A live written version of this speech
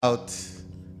About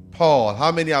Paul.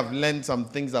 How many have learned some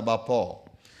things about Paul?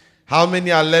 How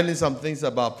many are learning some things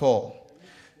about Paul?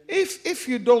 If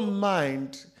you don't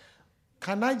mind,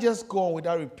 can I just go on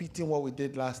without repeating what we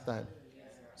did last time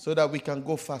so that we can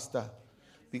go faster?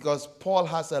 Because Paul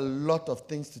has a lot of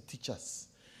things to teach us.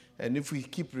 And if we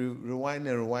keep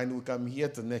rewinding, we come here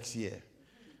to next year.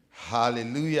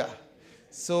 Hallelujah.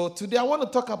 So today I want to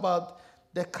talk about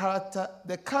the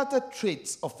character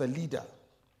traits of a leader.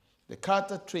 The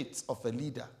character traits of a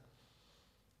leader.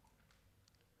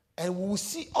 And we will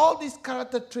see all these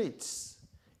character traits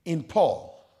in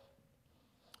Paul.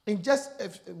 In just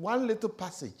one little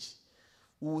passage,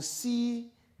 we will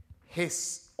see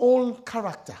his own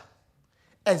character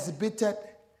exhibited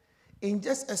in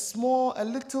just a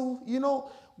little,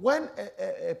 when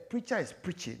a preacher is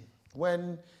preaching,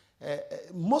 when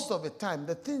most of the time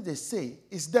the things they say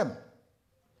is them.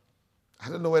 I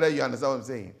don't know whether you understand what I'm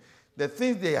saying. The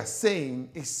things they are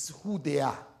saying is who they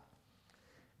are.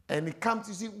 And it comes,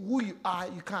 you see, who you are,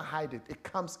 you can't hide it. It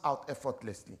comes out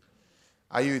effortlessly.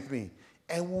 Are you with me?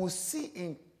 And we'll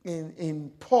see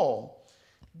in Paul,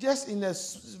 just in a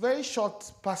very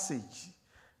short passage,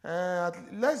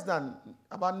 less than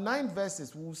about 9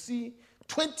 verses, we'll see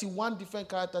 21 different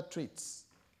character traits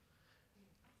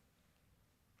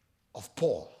of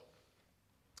Paul.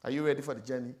 Are you ready for the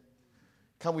journey?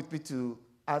 Come with me to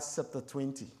Acts chapter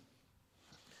 20.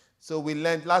 So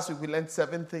last week we learned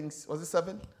 7 things. Was it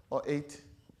 7 or 8?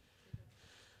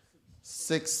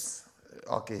 6.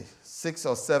 Okay, 6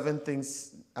 or 7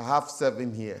 things. I have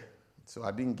 7 here. So I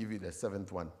didn't give you the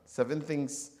 7th one. 7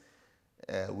 things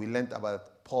we learned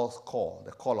about Paul's call,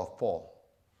 the call of Paul.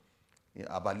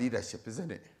 About leadership,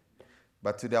 isn't it?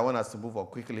 But today I want us to move on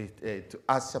quickly to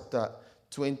Acts chapter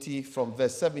 20 from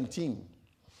verse 17.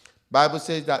 Bible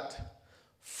says that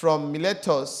from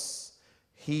Miletus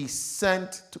he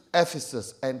sent to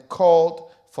Ephesus and called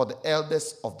for the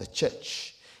elders of the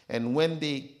church. And when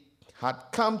they had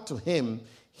come to him,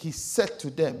 he said to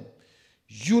them,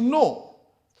 "You know,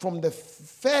 from the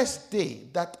first day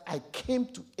that I came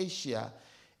to Asia,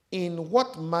 in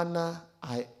what manner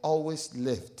I always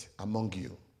lived among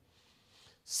you,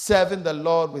 serving the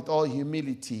Lord with all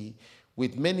humility,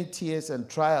 with many tears and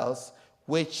trials,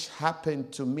 which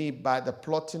happened to me by the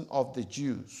plotting of the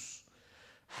Jews.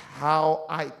 How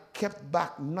I kept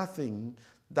back nothing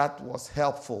that was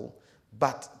helpful,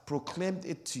 but proclaimed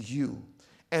it to you,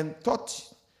 and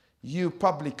taught you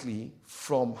publicly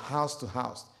from house to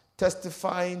house,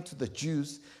 testifying to the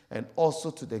Jews and also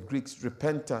to the Greeks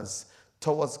repentance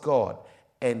towards God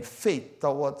and faith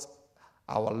towards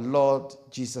our Lord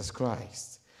Jesus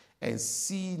Christ. And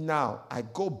see now, I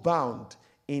go bound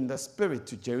in the Spirit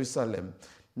to Jerusalem,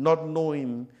 not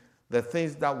knowing the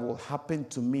things that will happen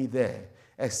to me there,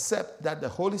 except that the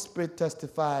Holy Spirit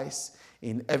testifies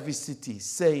in every city,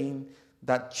 saying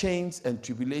that chains and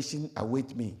tribulation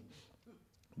await me.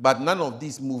 But none of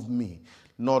these move me,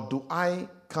 nor do I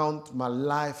count my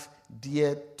life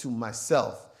dear to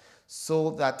myself, so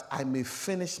that I may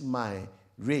finish my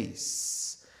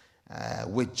race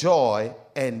with joy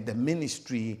and the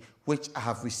ministry which I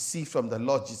have received from the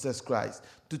Lord Jesus Christ,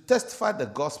 to testify the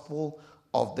gospel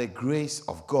of the grace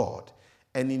of God.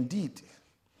 And indeed,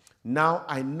 now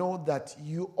I know that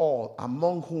you all,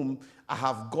 among whom I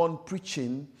have gone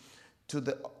preaching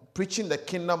the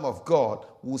kingdom of God,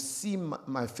 will see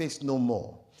my face no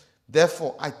more.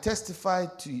 Therefore, I testify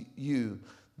to you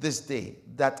this day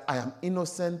that I am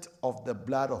innocent of the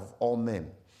blood of all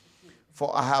men.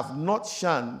 For I have not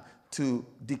shunned to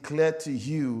declare to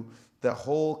you the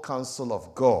whole counsel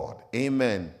of God."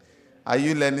 Amen. Are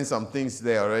you learning some things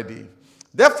there already?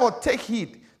 "Therefore, take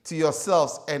heed to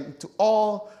yourselves and to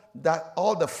all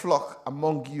the flock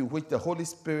among you, which the Holy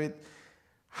Spirit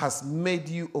has made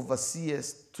you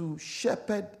overseers, to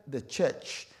shepherd the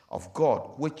church of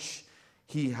God, which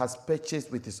he has purchased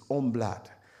with his own blood.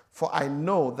 For I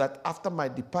know that after my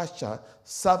departure,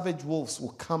 savage wolves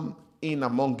will come in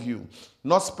among you,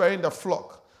 not sparing the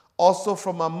flock. Also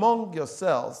from among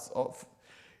yourselves,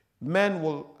 men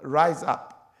will rise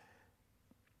up,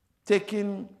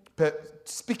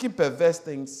 speaking perverse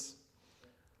things,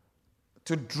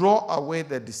 to draw away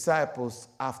the disciples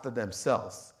after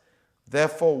themselves.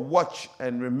 Therefore, watch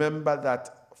and remember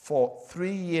that for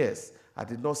 3 years I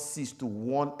did not cease to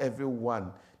warn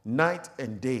everyone night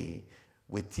and day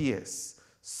with tears.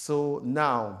 So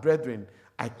now, brethren,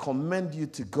 I commend you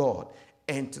to God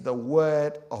and to the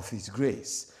word of his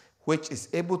grace, which is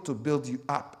able to build you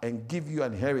up and give you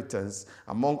an inheritance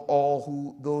among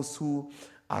all those who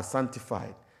are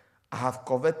sanctified. I have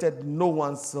coveted no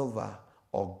one's silver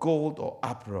or gold or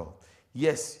apparel.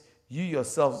 Yes, you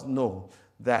yourselves know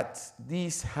that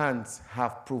these hands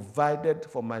have provided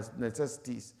for my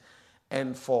necessities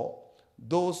and for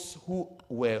those who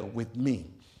were with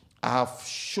me. I have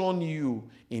shown you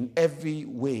in every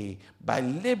way by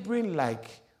laboring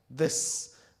like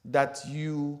this that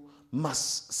you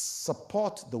must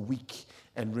support the weak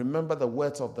and remember the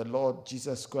words of the Lord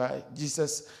Jesus Christ,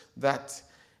 Jesus, that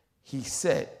he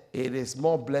said, it is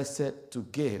more blessed to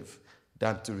give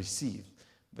than to receive.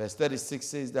 Verse 36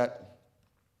 says that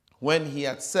when he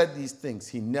had said these things,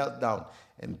 he knelt down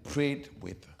and prayed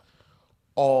with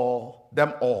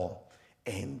them all,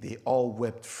 and they all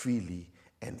wept freely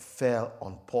and fell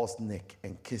on Paul's neck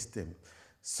and kissed him,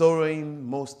 sorrowing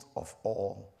most of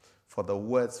all for the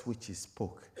words which he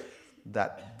spoke,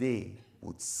 that they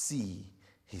would see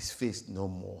his face no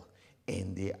more.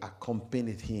 And they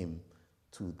accompanied him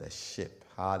to the ship.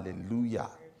 Hallelujah.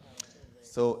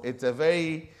 So it's a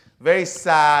very, very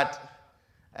sad,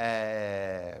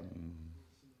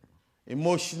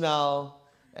 emotional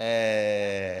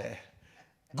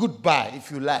goodbye,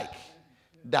 if you like,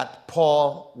 that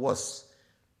Paul was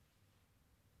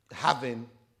having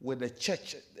with the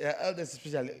church, elders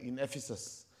especially in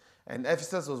Ephesus. And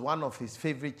Ephesus was one of his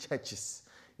favorite churches.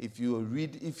 If you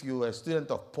are a student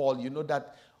of Paul, you know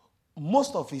that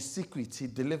most of his secrets, he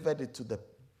delivered it to the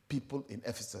people in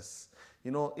Ephesus.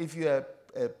 You know, if you're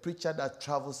a preacher that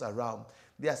travels around,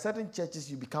 there are certain churches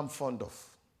you become fond of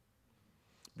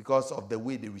because of the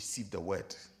way they receive the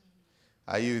word.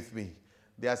 Are you with me?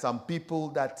 There are some people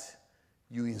that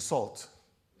you insult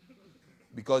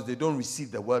because they don't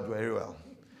receive the word very well.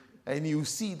 And you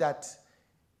see that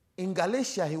in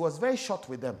Galatia, he was very short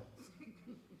with them.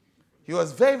 He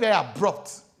was very, very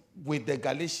abrupt with the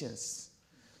Galatians.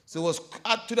 So it was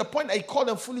to the point that he called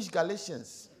them foolish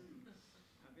Galatians.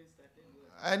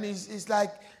 And he's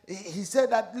like, he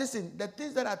said that, listen, the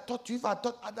things that I taught you, if I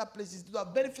taught other places, it would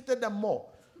have benefited them more.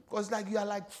 Because like you are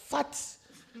like fat,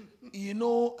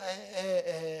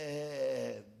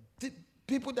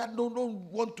 people that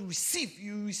don't want to receive.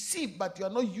 You receive, but you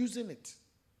are not using it.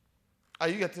 Are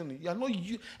you getting it? You are not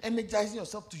energizing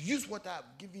yourself to use what I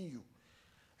have given you.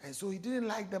 And so he didn't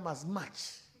like them as much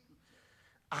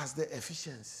as the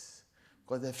Ephesians.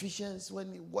 Because the Ephesians,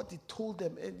 what he told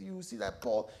them, and you see that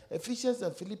Paul, Ephesians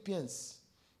and Philippians,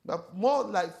 but more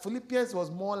like Philippians was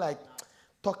more like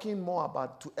talking more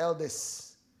about to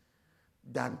elders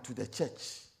than to the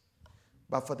church.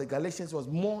 But for the Galatians, it was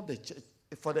more the church.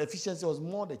 For the Ephesians, it was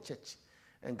more the church.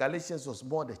 And Galatians was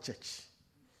more the church.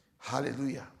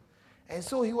 Hallelujah. And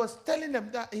so he was telling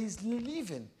them that he's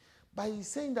leaving. But he's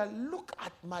saying that look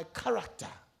at my character.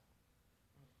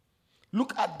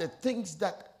 Look at the things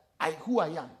that who I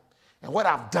am and what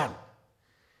I've done.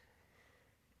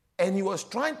 And he was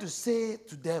trying to say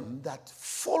to them that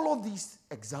follow these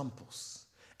examples.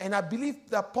 And I believe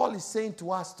that Paul is saying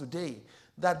to us today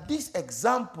that these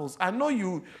examples, I know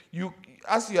you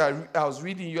as I was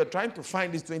reading, you are trying to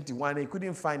find these 21 and you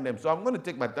couldn't find them. So I'm going to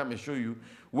take my time and show you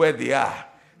where they are.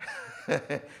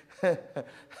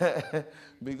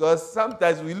 Because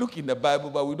sometimes we look in the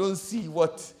Bible, but we don't see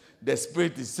what the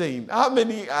Spirit is saying. How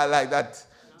many are like that?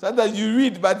 Sometimes you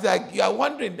read, but like you are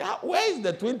wondering, where is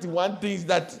the 21 things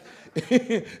that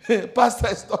Pastor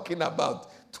is talking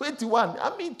about? 21.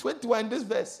 I mean 21 in this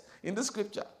verse, in this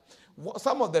scripture.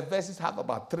 Some of the verses have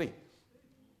about 3.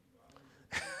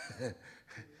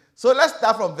 So let's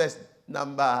start from verse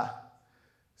number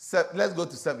 7. Let's go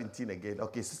to 17 again.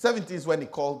 Okay, so 17 is when he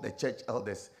called the church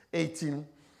elders. 18,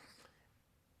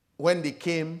 when they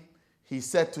came, he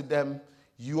said to them,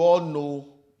 you all know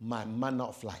my manner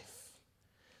of life.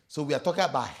 So we are talking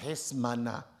about his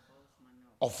manner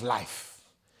of life.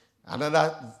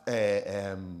 Another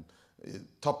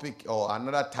topic or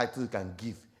another title you can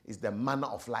give is the manner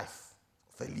of life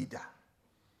of a leader.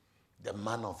 The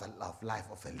manner of life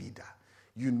of a leader.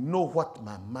 You know what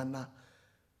my manner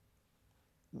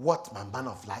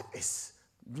of life is.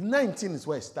 19 is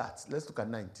where it starts. Let's look at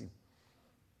 19.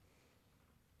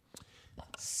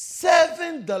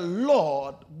 Serving the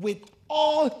Lord with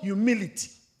all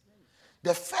humility.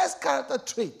 The first character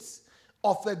trait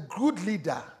of a good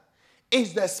leader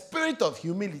is the spirit of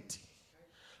humility.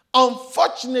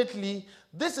 Unfortunately,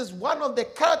 this is one of the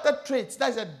character traits that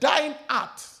is a dying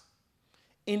art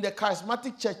in the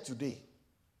charismatic church today.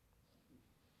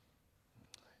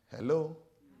 Hello?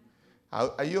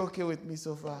 Are you okay with me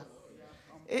so far?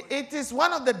 It is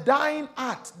one of the dying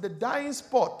art, the dying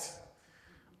spot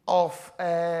of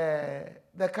the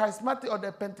charismatic or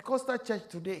the Pentecostal church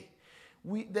today.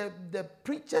 The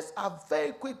preachers are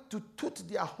very quick to toot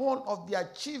their horn of their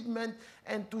achievement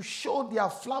and to show their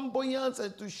flamboyance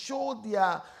and to show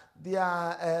their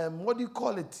what do you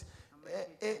call it?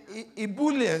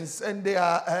 ebullience, and they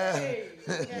are.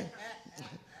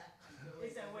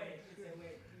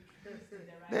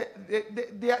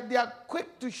 They are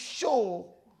quick to show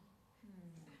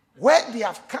where they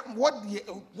have come,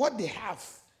 what they have,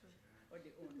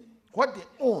 what they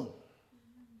own,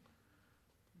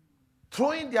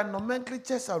 throwing their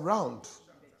nomenclatures around,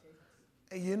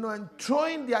 and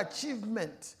throwing their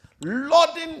achievement,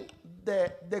 lauding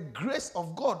the grace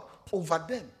of God over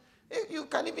them. You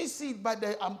can even see it by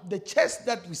the chairs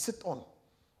that we sit on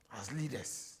as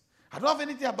leaders. I don't have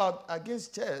anything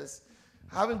against chairs,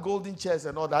 having golden chairs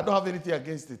and all that. I don't have anything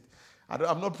against it.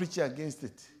 I'm not preaching against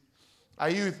it. Are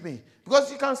you with me?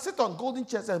 Because you can sit on golden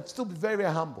chairs and still be very,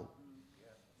 very humble.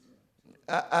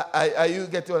 Are you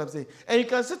getting what I'm saying? And you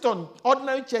can sit on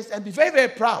ordinary chairs and be very, very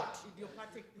proud.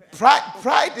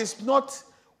 Pride is not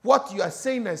what you are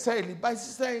saying necessarily, but it's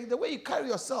saying the way you carry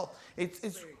yourself.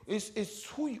 It's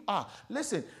who you are.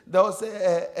 Listen, there was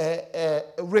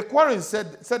Rick Warren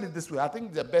said it this way. I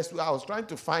think the best way. I was trying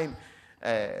to find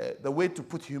the way to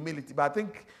put humility, but I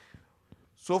think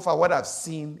so far what I've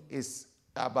seen is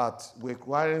about Rick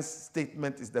Warren's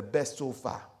statement is the best so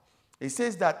far. He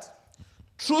says that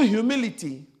true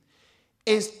humility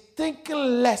is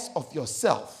thinking less of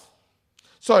yourself.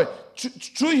 Sorry,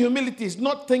 true humility is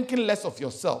not thinking less of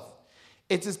yourself.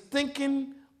 It is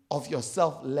thinking of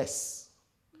yourself less.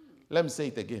 Let me say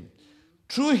it again.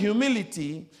 True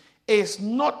humility is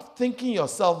not thinking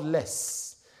yourself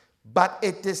less, but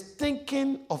it is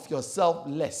thinking of yourself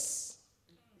less.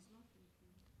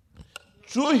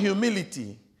 True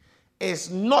humility is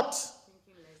not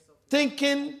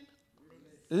thinking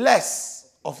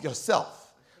less of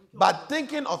yourself, but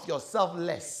thinking of yourself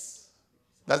less.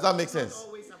 Does that make sense?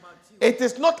 It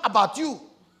is not about you.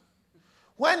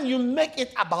 When you make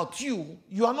it about you,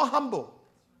 you are not humble.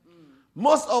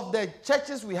 Most of the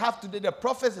churches we have today, the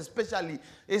prophets especially,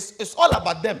 it's all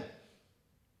about them.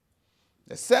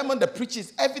 The sermon, the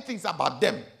preachers, everything's about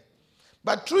them.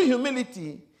 But true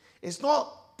humility is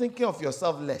not thinking of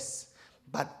yourself less,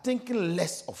 but thinking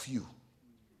less of you.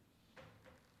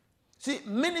 See,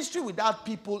 ministry without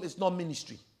people is not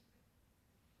ministry.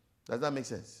 Does that make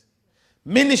sense?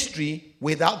 Ministry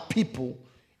without people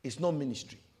is not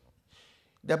ministry.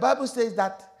 The Bible says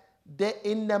that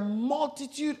in the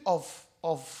multitude of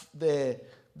the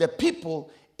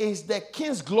people is the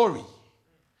king's glory.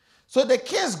 So the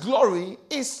king's glory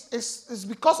is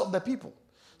because of the people.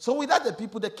 So without the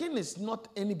people, the king is not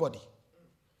anybody.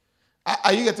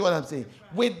 Are you getting what I'm saying?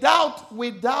 Without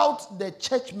the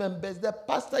church members, the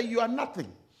pastor, you are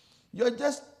nothing. You're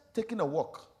just taking a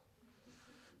walk.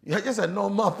 You're just a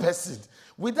normal person.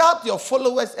 Without your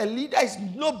followers, a leader is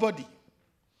nobody.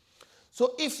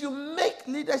 So if you make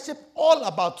leadership all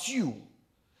about you,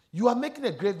 you are making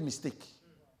a grave mistake.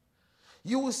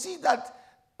 You will see that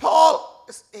Paul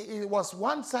was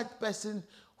one such person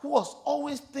who was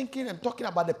always thinking and talking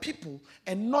about the people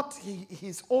and not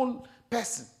his own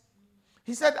person.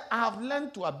 He said, I have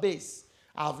learned to abase.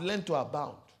 I have learned to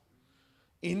abound.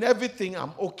 In everything,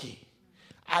 I'm okay.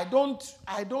 I don't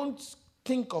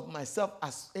think of myself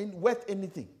as worth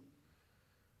anything.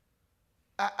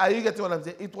 Are you getting what I'm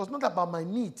saying? It was not about my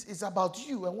needs. It's about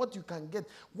you and what you can get.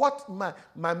 What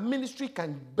my ministry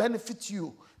can benefit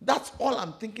you. That's all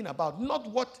I'm thinking about. Not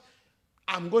what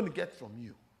I'm going to get from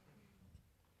you.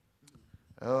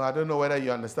 Oh, I don't know whether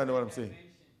you understand what I'm saying.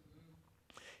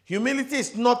 Humility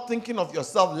is not thinking of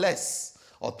yourself less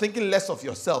or thinking less of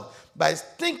yourself, but it's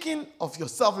thinking of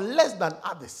yourself less than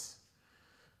others.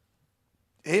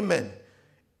 Amen.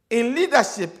 In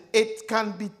leadership, it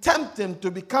can be tempting to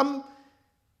become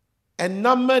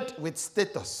enamored with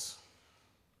status.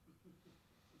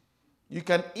 You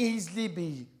can easily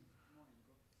be,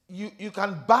 you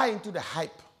can buy into the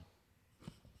hype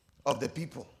of the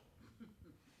people.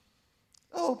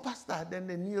 Oh, pastor, then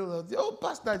they kneel. Oh,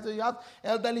 pastor, so you have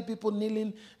elderly people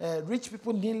kneeling, rich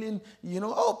people kneeling,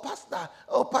 oh, pastor,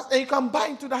 and you can buy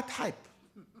into that hype.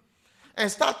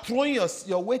 And start throwing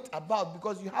your weight about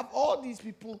because you have all these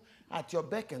people at your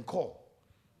beck and call.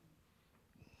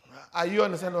 Are you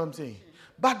understand what I'm saying?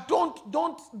 But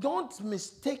don't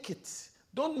mistake it.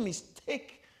 Don't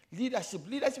mistake leadership.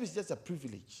 Leadership is just a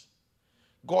privilege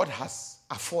God has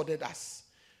afforded us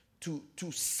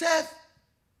to serve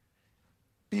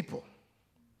people.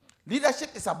 Leadership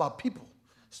is about people.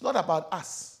 It's not about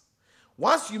us.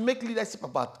 Once you make leadership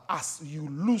about us, you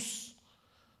lose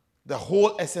the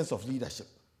whole essence of leadership.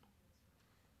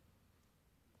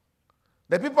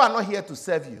 The people are not here to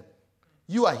serve you.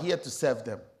 You are here to serve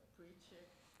them.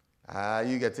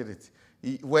 You get it.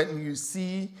 When you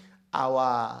see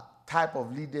our type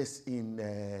of leaders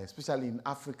especially in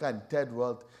Africa and third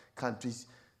world countries,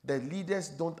 the leaders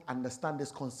don't understand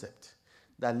this concept.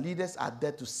 That leaders are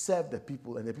there to serve the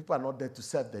people, and the people are not there to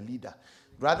serve the leader.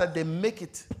 Rather, they make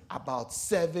it about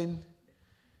serving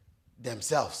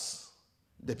themselves.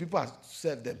 The people are to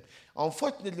serve them.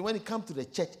 Unfortunately, when it comes to the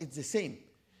church, it's the same.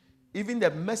 Even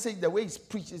the message, the way it's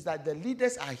preached, is that the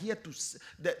leaders are here to,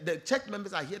 the church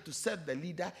members are here to serve the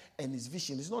leader and his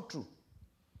vision. It's not true.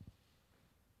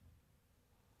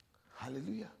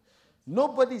 Hallelujah.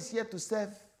 Nobody is here to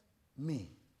serve me.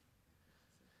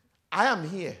 I am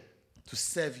here to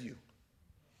serve you,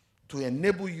 to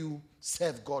enable you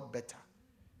serve God better.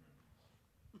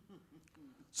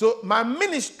 So my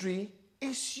ministry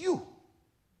is you.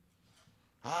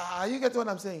 You get what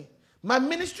I'm saying? My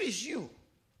ministry is you.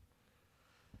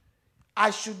 I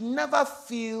should never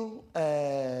feel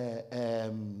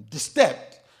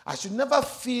disturbed. I should never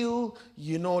feel,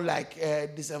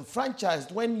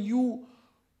 disenfranchised when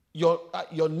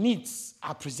your needs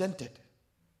are presented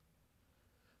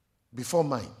before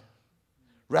mine.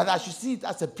 Rather, I should see it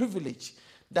as a privilege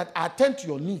that I attend to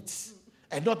your needs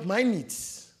and not my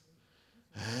needs.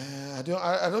 I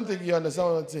don't think you understand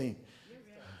what I'm saying.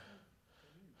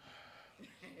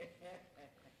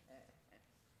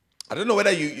 I don't know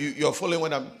whether you're following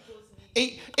what I'm...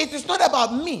 It is not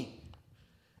about me.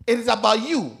 It is about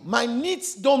you. My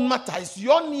needs don't matter. It's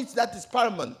your needs that is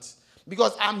paramount.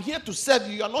 Because I'm here to serve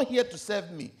you. You're not here to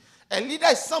serve me. A leader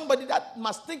is somebody that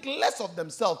must think less of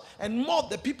themselves and more of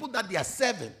the people that they are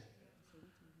serving.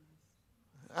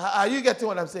 Are you getting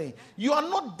what I'm saying? You are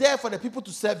not there for the people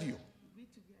to serve you.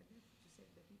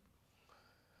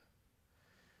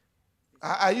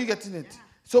 Are you getting it?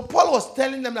 So Paul was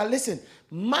telling them that, listen,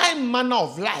 my manner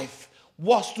of life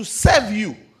was to serve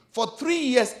you. For 3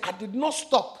 years, I did not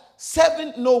stop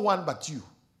serving no one but you.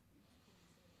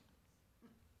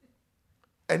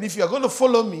 And if you are going to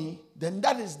follow me, then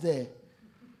that is the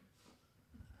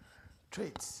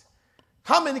traits.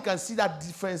 How many can see that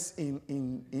difference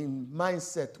in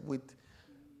mindset with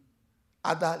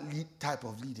other type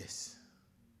of leaders?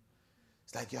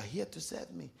 It's like, you're here to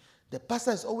serve me. The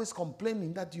pastor is always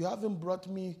complaining that you haven't brought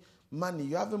me money,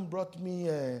 you haven't brought me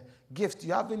a gift,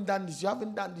 you haven't done this, you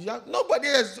haven't done this. Nobody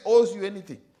else owes you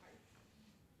anything.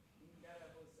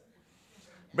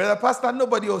 Brother Pastor,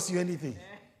 nobody owes you anything.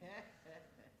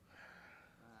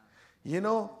 You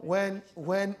know, when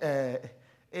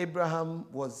Abraham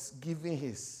was giving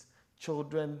his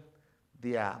children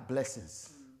their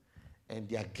blessings and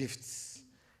their gifts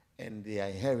and their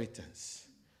inheritance,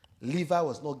 Levi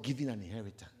was not giving an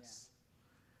inheritance.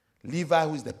 Levi,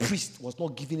 who is the priest, was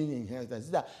not giving an inheritance.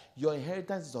 That your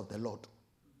inheritance is of the Lord.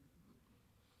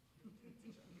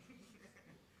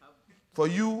 For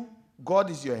you,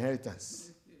 God is your inheritance.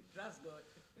 Trust God.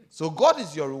 So God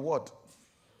is your reward.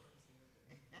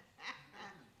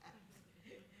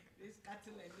 This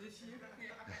cattle and this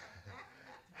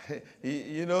sheep.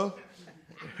 You know,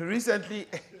 recently,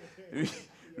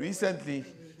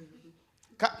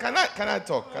 can I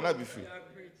talk? Can I be free?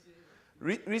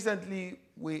 Recently,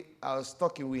 I was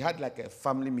talking, we had like a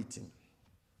family meeting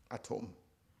at home.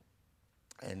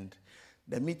 And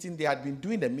the meeting, they had been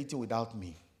doing the meeting without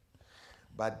me.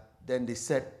 But then they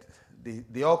said,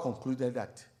 they all concluded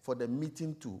that for the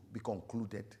meeting to be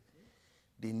concluded,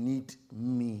 they need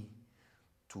me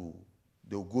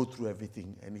they'll go through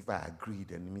everything. And if I agree,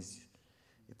 then it means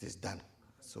it is done.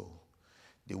 So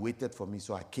they waited for me,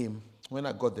 so I came. When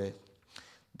I got there,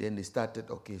 then they started,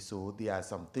 okay, so there are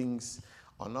some things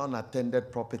on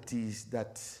unattended properties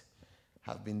that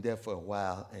have been there for a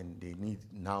while, and they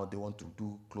want to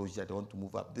do closure, they want to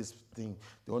move up this thing,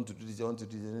 they want to do this, they want to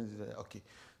do this. Okay.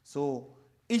 So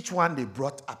each one they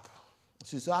brought up.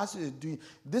 So as you're doing,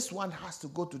 this one has to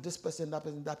go to this person, that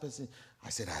person, that person. I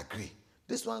said, I agree.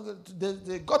 This one,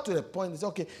 they got to the point, they said,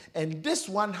 okay, and this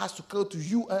one has to go to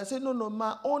you. And I said, no,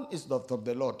 my own is not from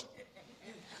the Lord.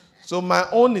 So my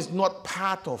own is not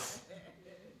part of.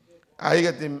 Are you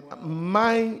getting?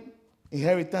 My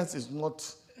inheritance is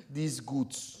not these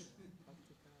goods.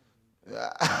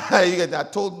 I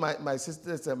told my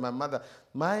sisters and my mother,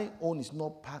 my own is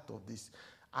not part of this.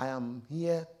 I am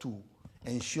here to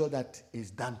ensure that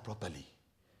it's done properly.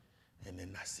 And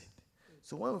then that's it.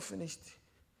 So when we finished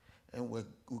and we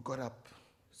got up,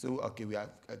 so okay, we have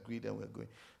agreed and we're going.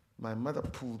 My mother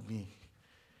pulled me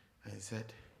and said,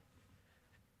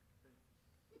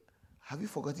 have you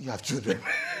forgotten you have children?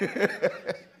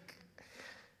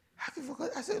 Have you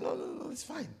forgotten? I said, no, it's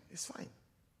fine. It's fine.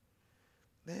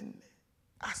 Then,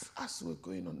 as we're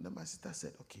going on, then my sister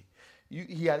said, okay.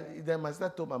 Then my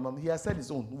sister told my mom, he has said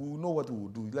his own. We will know what we will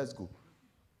do. Let's go.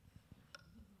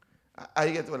 I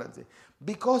get what I'm saying.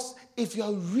 Because if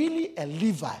you're really a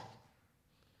Levi,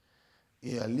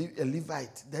 you're a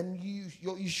Levite, then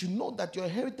you should know that your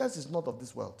inheritance is not of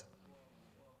this world.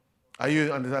 Are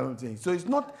you understanding what I'm saying? So it's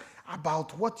not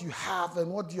about what you have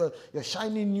and what your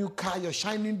shiny new car, your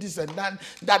shiny this and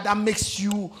that makes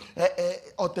you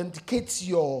authenticates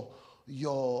your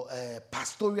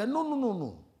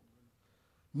pastoral.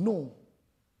 No.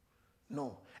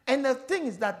 And the thing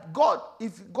is that God,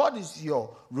 if God is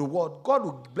your reward, God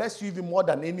will bless you even more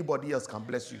than anybody else can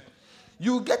bless you.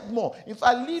 You get more. In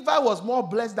fact, Levi was more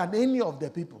blessed than any of the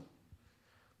people.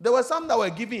 There were some that were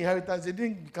giving inheritance, they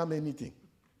didn't become anything.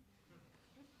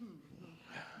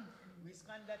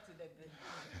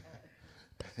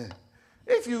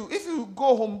 If you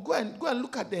go home, go and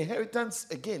look at the inheritance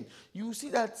again, you will see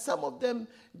that some of them,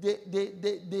 they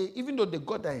even though they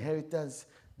got the inheritance,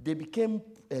 they became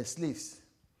slaves.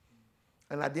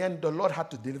 And at the end, the Lord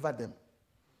had to deliver them.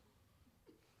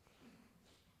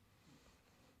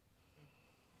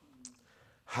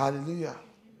 Hallelujah.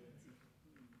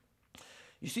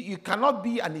 You see, you cannot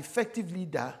be an effective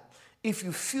leader if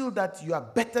you feel that you are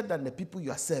better than the people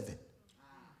you are serving.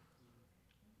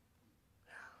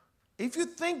 If you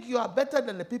think you are better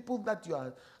than the people that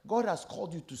God has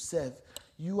called you to serve,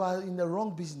 you are in the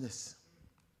wrong business.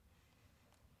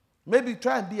 Maybe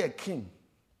try and be a king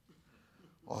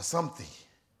or something.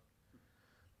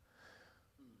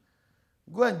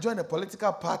 Go and join a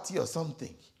political party or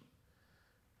something.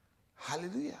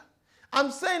 Hallelujah. I'm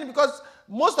saying because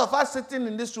most of us sitting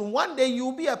in this room, one day you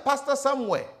will be a pastor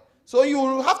somewhere. So you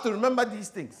will have to remember these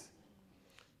things.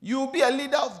 You will be a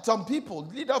leader of some people,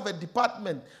 leader of a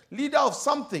department, leader of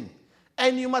something.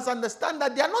 And you must understand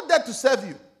that they are not there to serve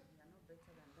you.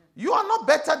 You are not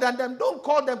better than them. Don't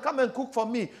call them, come and cook for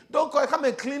me. Don't call, come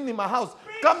and clean in my house.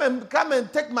 Come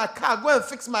and take my car, go and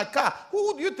fix my car.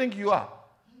 Who do you think you are?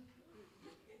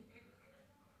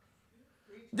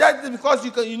 Just because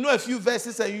you know a few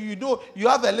verses and you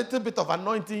have a little bit of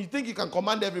anointing, you think you can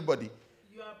command everybody.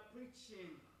 You are preaching.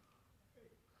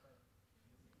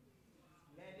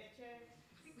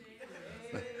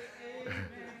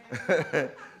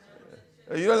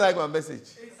 You don't like my message?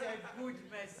 It's a good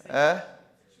message. It's a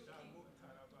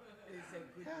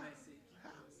good message.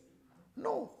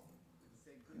 No.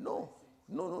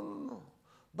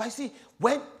 But see,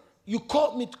 when you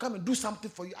called me to come and do something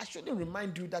for you, I shouldn't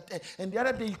remind you that. And the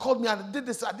other day you called me and I did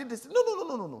this.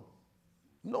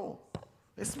 No.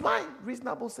 It's my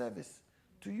reasonable service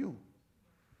to you.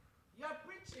 You are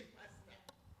preaching, Pastor.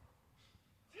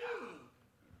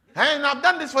 And I've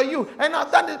done this for you. And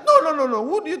I've done this. No.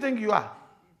 Who do you think you are?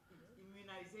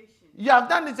 Immunization. You have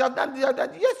done this. You have done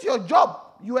this. Yes, your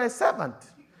job. You are a servant.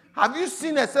 Have you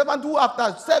seen a servant who,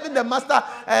 after serving the master,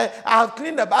 I have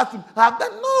cleaned the bathroom? Have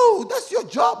done? No, that's your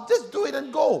job. Just do it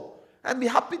and go, and be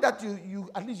happy that you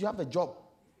at least you have a job.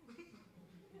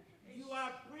 You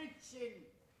are preaching.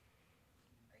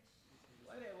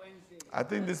 What a Wednesday. I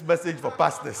think this message for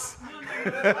pastors.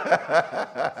 It's all of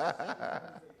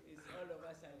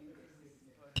us are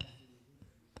leaders.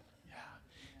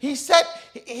 He said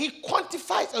he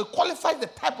quantifies or qualifies the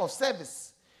type of service.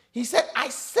 He said, I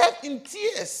serve in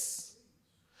tears.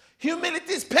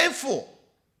 Humility is painful.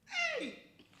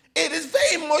 It is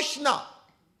very emotional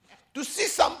to see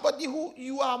somebody who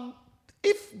you are,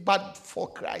 if but for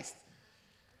Christ.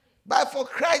 But for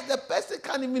Christ, the person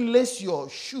can't even lace your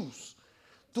shoes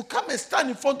to come and stand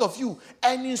in front of you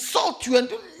and insult you and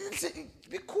say,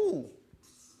 be cool.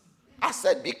 I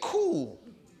said, be cool.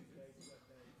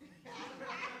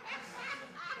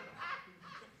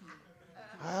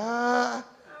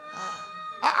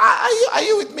 Are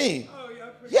you with me?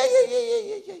 Yeah.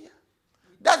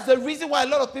 That's the reason why a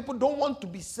lot of people don't want to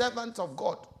be servants of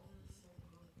God.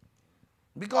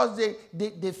 Because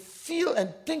they feel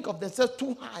and think of themselves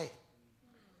too high.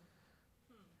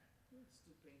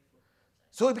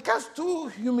 So it becomes too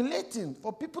humiliating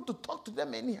for people to talk to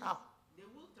them anyhow.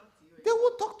 They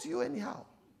will talk to you anyhow.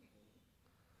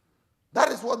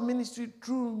 That is what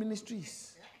true ministry is.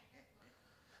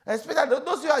 Especially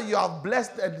those who you have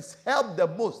blessed and helped the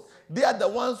most, they are the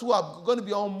ones who are going to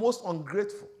be almost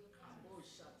ungrateful.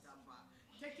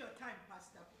 Take your time,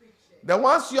 Pastor. Preach it. The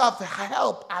ones you have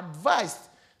helped, advised,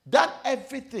 done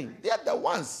everything, they are the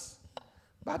ones.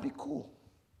 But be cool.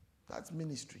 That's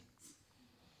ministry.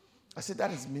 I said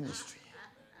that is ministry.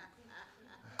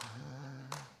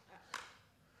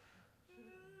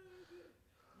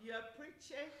 You are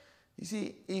preaching. You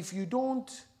see, if you don't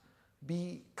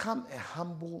become a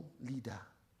humble leader,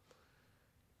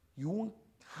 you won't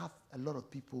have a lot of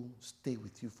people stay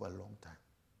with you for a long time.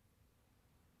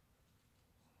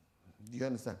 Do you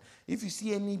understand? If you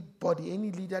see anybody,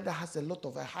 any leader that has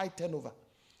a high turnover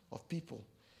of people,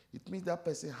 it means that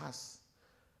person has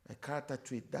a character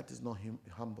trait, that is not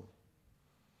humble.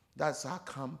 That's how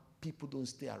come people don't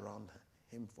stay around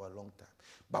him for a long time.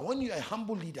 But when you're a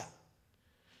humble leader,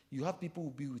 you have people who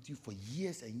will be with you for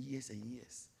years and years and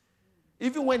years.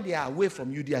 Even when they are away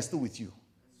from you, they are still with you.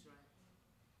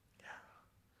 Yeah.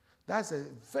 That's a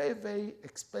very, very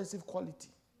expensive quality.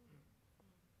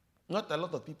 Not a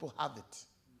lot of people have it.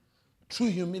 True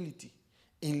humility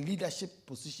in leadership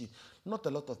position, not a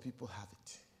lot of people have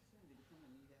it.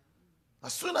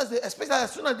 Especially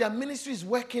as soon as their ministry is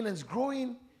working and is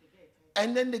growing,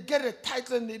 and then they get a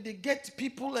title and they get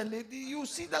people and you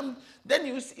see them, then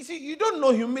you see, you don't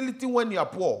know humility when you are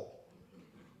poor.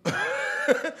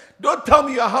 Don't tell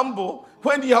me you are humble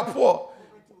when you are poor.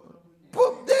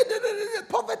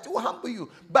 Poverty will humble you.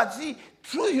 But see,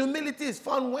 true humility is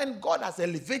found when God has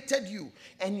elevated you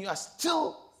and you are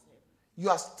still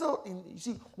in. You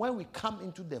see, when we come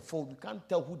into the fold, we can't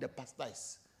tell who the pastor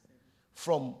is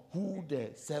from who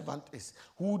the servant is,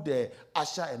 who the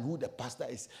usher and who the pastor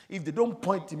is. If they don't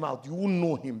point him out, you won't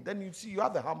know him. Then you see, you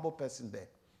have a humble person there.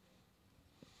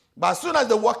 But as soon as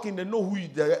they walk in, they know who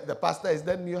the pastor is,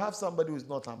 then you have somebody who is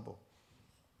not humble.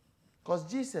 Because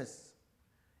Jesus,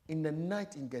 in the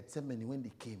night in Gethsemane, when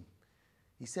they came,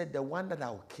 he said, the one that I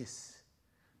will kiss,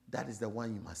 that is the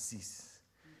one you must seize.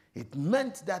 It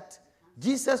meant that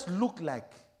Jesus looked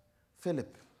like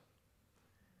Philip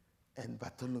and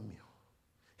Bartholomew.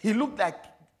 He looked like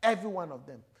every one of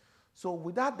them. So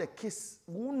without the kiss,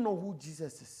 we won't know who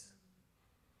Jesus is.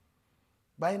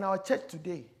 But in our church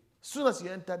today, as soon as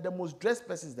you enter, the most dressed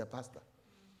person is the pastor.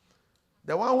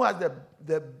 The one who has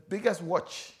the biggest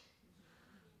watch.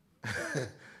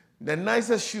 The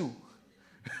nicest shoe.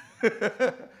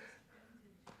 Yeah,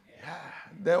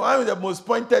 the one with the most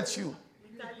pointed shoe.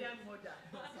 Italian mother.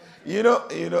 You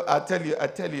know, I'll tell you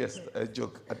a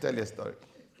joke. I'll tell you a story.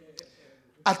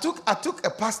 I took a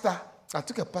pastor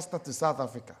to South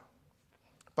Africa.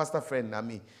 Pastor friend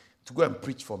Nami, to go and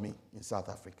preach for me in South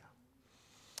Africa.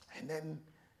 And then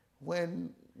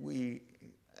when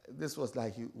this was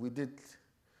like, we did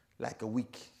like a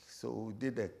week. So we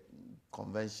did a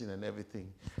convention and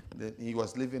everything. Then he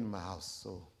was living in my house.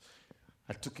 So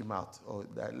I took him out. Oh,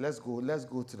 let's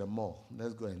go to the mall.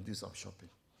 Let's go and do some shopping.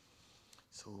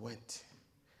 So we went.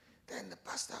 Then the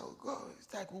pastor will go.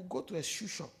 It's like, we'll go to a shoe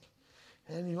shop.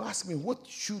 And you ask me, what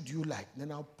shoe do you like?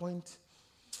 Then I'll point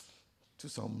to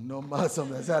some normal,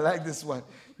 something. I say, I like this one.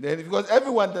 Then, because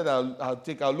every one that I'll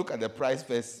take, I'll look at the price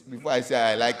first before I say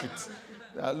I like it.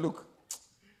 I'll look,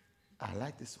 I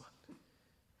like this one.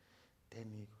 Then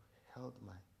he held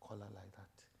my collar like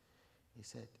that. He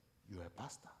said, you're a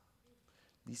pastor.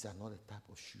 These are not the type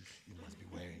of shoes you must be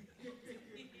wearing.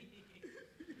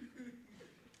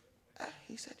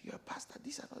 He said, you're a pastor.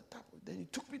 These are not the type of... Then he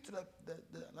took me to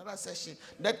another session.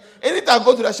 That anytime I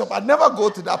go to that shop, I never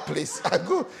go to that place.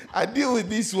 I deal with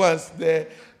these ones,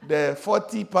 the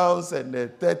 40 pounds and the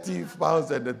 30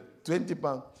 pounds and the 20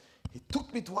 pounds. He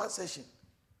took me to one session.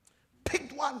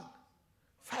 Picked one.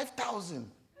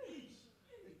 5,000.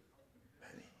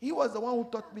 He was the one who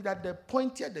taught me that the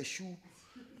pointier the shoe,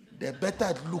 the better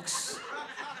it looks.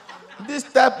 This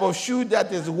type of shoe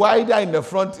that is wider in the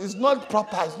front is not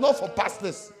proper. It's not for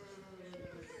pastors.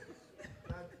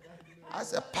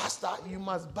 As a pastor, you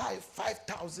must buy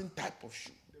 5,000 type of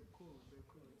shoe.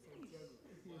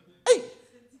 Hey,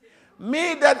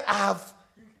 me that I have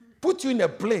put you in a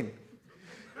plane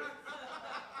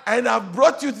and I've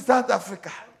brought you to South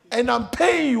Africa and I'm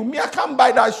paying you, me, I can't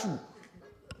buy that shoe.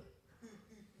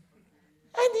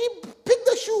 And he picked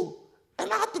the shoe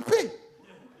and I had to pay.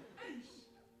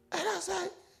 And I said,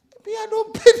 me, I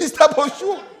don't pay this type of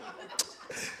shoe.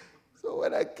 So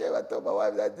when I came, I told my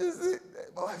wife that this is it.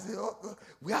 My wife said, oh,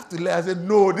 we have to learn. I said,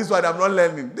 no, this one I'm not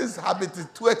learning. This habit is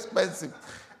too expensive.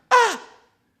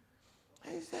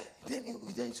 And he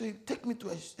said, so he take me to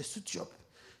a suit shop.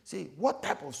 Say, what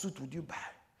type of suit would you buy?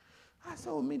 I said,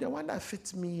 oh, me, the one that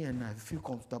fits me and I feel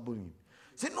comfortable in.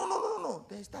 He said, no.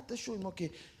 Then he started showing,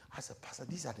 okay. I said, Pastor,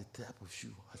 these are the type of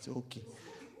shoe. I said, okay.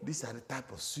 These are the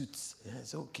type of suits. I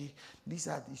said, okay. These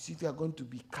are the suits. If you are going to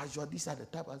be casual, these are the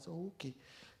type. I said, okay.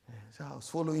 So I was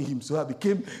following him. So I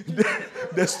became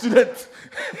the student.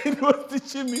 He was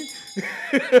teaching me.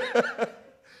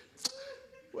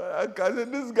 Well, I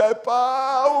said, this guy,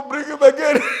 I will bring him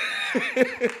again.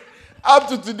 Up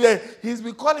to today, he's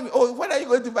been calling me. Oh, when are you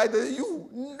going to invite me? You,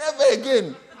 never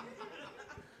again.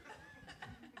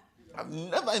 I've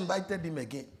never invited him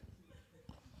again.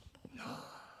 No.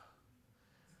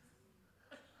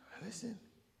 Listen,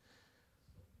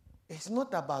 it's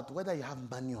not about whether you have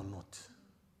money or not.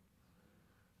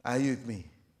 Are you with me?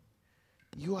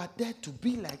 You are there to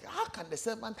be like, how can the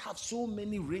servant have so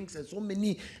many rings and so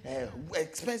many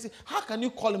expensive? How can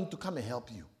you call him to come and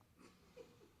help you?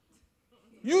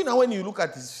 You know, when you look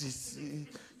at his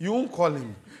you won't call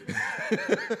him.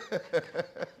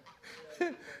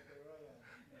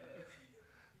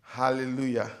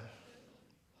 Hallelujah.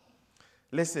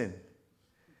 Listen,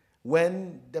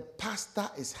 when the pastor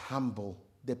is humble,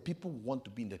 the people want to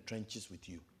be in the trenches with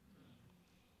you.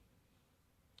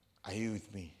 Are you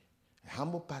with me? A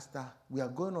humble pastor, we are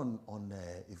going on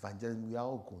evangelism, we are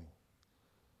all going.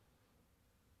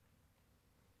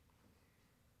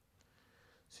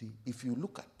 See, if you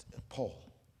look at Paul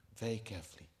very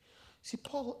carefully, see,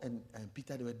 Paul and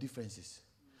Peter, there were differences.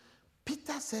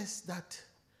 Peter says that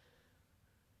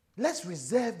let's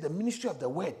reserve the ministry of the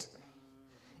word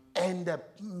and the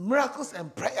miracles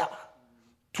and prayer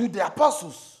to the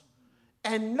apostles,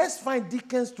 and let's find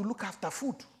deacons to look after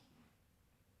food.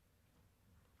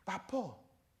 But Paul,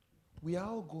 we are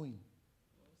all going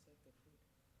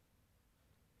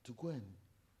to go and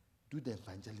do the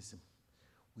evangelism.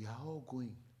 We are all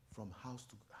going from house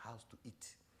to house to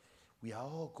eat. We are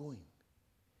all going.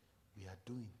 We are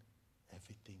doing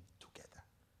everything together.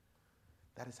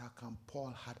 That is how come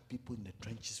Paul had people in the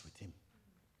trenches with him.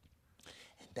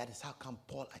 And that is how come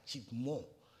Paul achieved more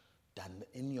than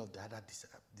any of the other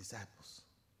disciples.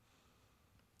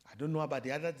 I don't know about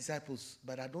the other disciples,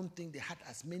 but I don't think they had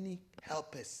as many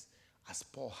helpers as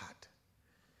Paul had.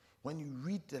 When you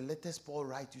read the letters Paul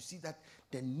writes, you see that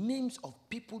the names of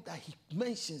people that he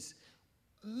mentions,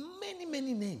 many,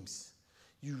 many names.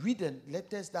 You read the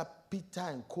letters that Peter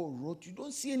and Co wrote, you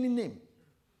don't see any name.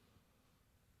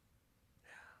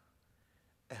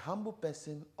 A humble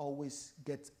person always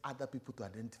gets other people to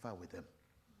identify with them.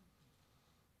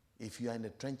 If you are in the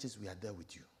trenches, we are there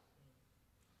with you.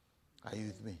 Are you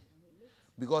with me?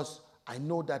 Because I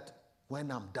know that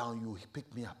when I'm down, you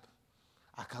pick me up.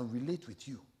 I can relate with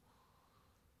you.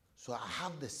 So I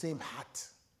have the same heart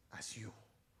as you.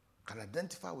 I can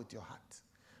identify with your heart.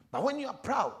 But when you are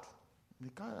proud, we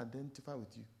can't identify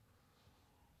with you.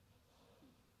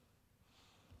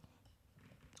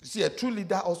 You see, a true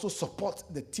leader also supports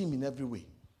the team in every way.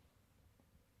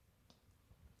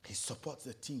 He supports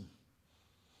the team.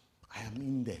 I am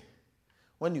in there.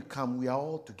 When you come, we are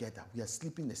all together. We are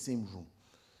sleeping in the same room.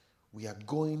 We are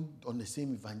going on the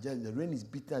same evangelism. The rain is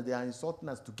beating. They are insulting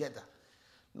us together.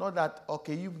 Not that,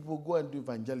 okay, you people go and do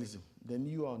evangelism. Then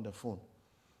you are on the phone.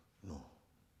 No.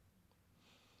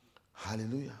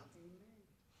 Hallelujah. Amen.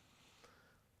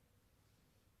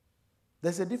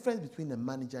 There's a difference between a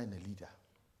manager and a leader.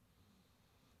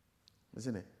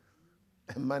 Isn't it?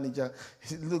 A manager.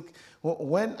 Look,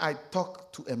 when I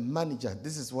talk to a manager,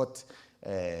 this is what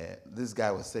this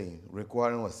guy was saying, Rick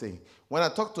Warren was saying. When I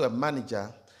talk to a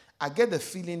manager, I get the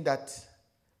feeling that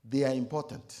they are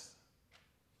important.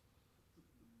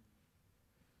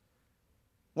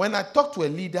 When I talk to a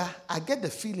leader, I get the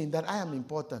feeling that I am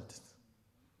important.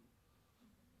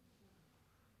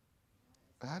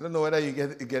 I don't know whether you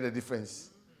get a difference.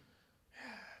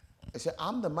 I say,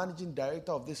 I'm the managing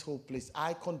director of this whole place.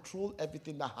 I control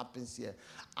everything that happens here.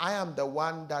 I am the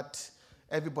one that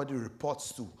everybody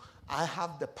reports to. I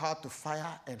have the power to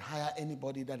fire and hire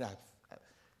anybody that I've.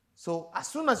 So as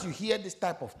soon as you hear this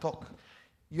type of talk,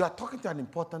 you are talking to an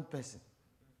important person.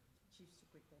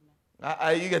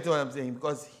 You get what I'm saying?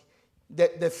 Because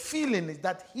the feeling is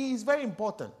that he is very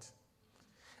important.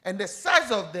 And the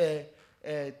size of the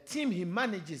team he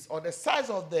manages, or the size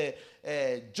of the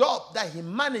job that he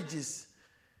manages,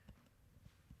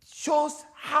 shows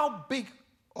how big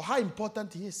or how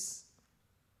important he is.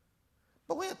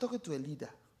 But when you're talking to a leader,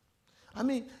 I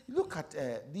mean, look at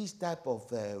these type of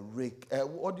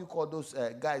what do you call those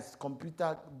guys?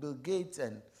 Computer, Bill Gates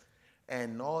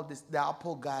and all this, the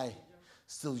Apple guy,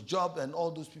 Steve Jobs and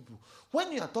all those people.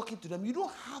 When you are talking to them, you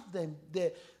don't have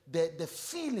the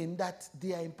feeling that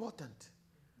they are important.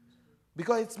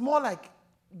 Because it's more like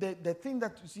the thing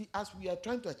that you see, as we are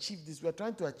trying to achieve this, we are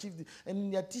trying to achieve this, and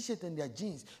in their t-shirt and their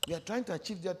jeans, we are trying to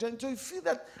achieve, so you feel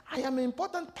that I am an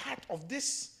important part of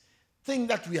this thing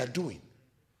that we are doing.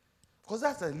 Because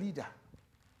that's a leader.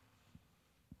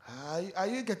 Are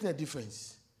you getting a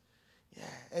difference?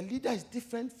 Yeah, a leader is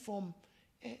different from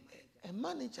a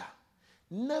manager.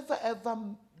 Never ever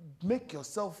make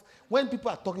yourself, when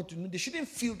people are talking to you, they shouldn't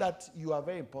feel that you are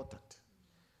very important.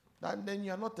 And then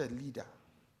you are not a leader.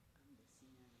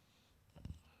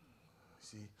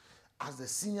 See, as the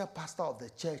senior pastor of the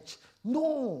church,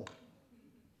 no.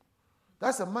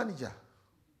 That's a manager.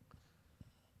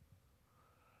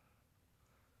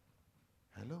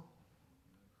 Hello?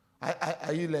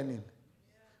 Are you learning?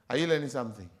 Are you learning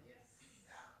something? Yes.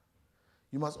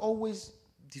 You must always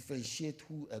differentiate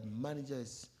who a manager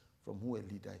is from who a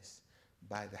leader is?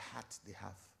 By the heart they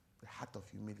have, the heart of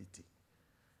humility.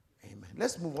 Amen.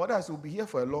 Let's move on. Otherwise, we'll be here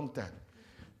for a long time.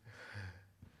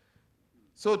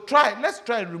 So let's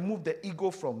try and remove the ego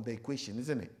from the equation,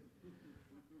 isn't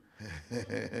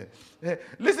it?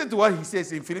 Listen to what he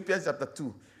says in Philippians chapter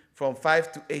 2, from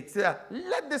 5 to 8.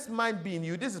 Let this mind be in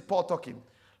you. This is Paul talking.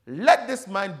 Let this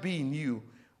mind be in you,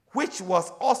 which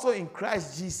was also in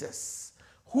Christ Jesus,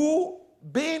 who,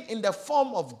 being in the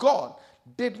form of God,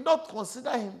 did not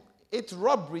consider it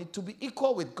robbery to be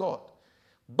equal with God.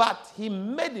 But he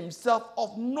made himself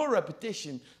of no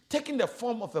reputation, taking the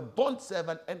form of a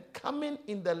bondservant and coming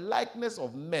in the likeness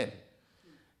of men.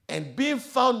 And being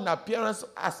found in appearance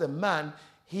as a man,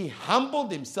 he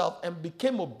humbled himself and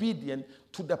became obedient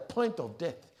to the point of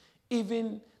death,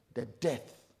 even the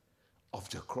death of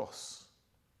the cross.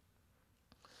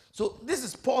 So this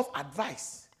is Paul's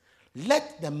advice.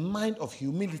 Let the mind of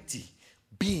humility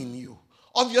be in you.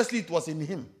 Obviously, it was in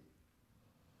him.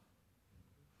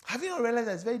 Have you not realized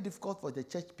that it's very difficult for the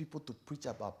church people to preach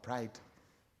about pride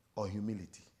or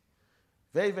humility?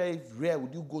 Very, very rare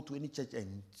would you go to any church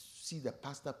and see the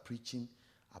pastor preaching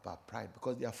about pride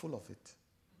because they are full of it.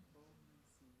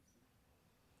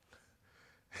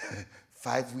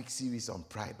 5-week series on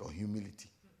pride or humility.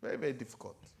 Very, very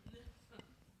difficult.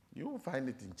 You won't find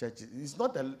it in churches. It's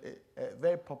not a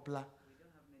very popular, We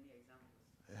don't have many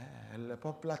examples. a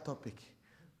popular topic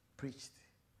preached.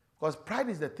 Because pride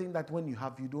is the thing that when you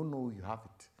have, you don't know you have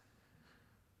it.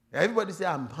 Everybody say,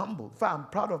 I'm humble. In fact, I'm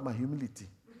proud of my humility.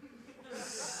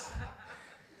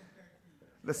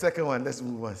 The second one, let's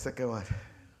move on. Second one.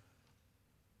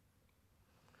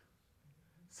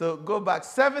 So go back.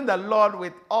 Serving the Lord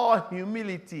with all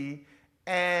humility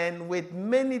and with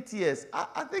many tears.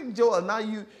 I think, Joel, now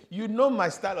you know my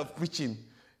style of preaching.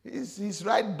 He's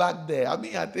right back there. I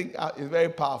mean, I think it's very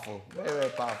powerful. Very, very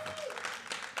powerful.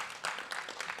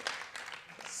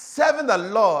 Serving the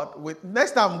Lord with,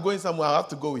 next time I'm going somewhere, I'll have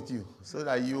to go with you so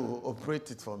that you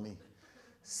operate it for me.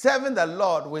 Serving the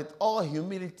Lord with all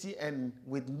humility and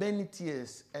with many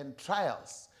tears and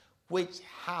trials, which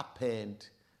happened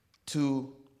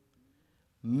to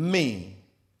me.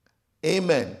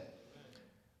 Amen.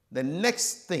 The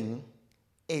next thing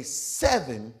is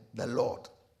serving the Lord.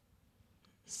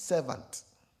 Servant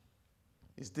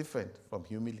is different from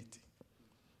humility.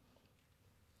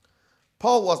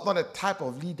 Paul was not a type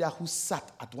of leader who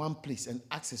sat at one place and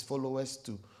asked his followers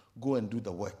to go and do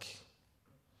the work.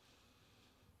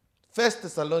 1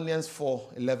 Thessalonians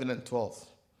 4:11 and 12.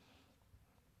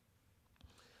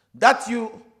 That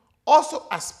you also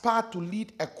aspire to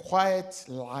lead a quiet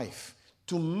life,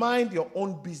 to mind your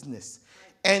own business,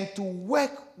 and to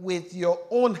work with your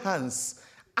own hands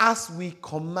as we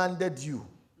commanded you,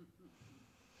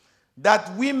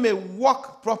 that we may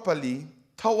walk properly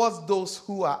towards those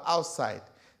who are outside,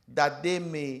 that they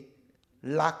may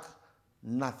lack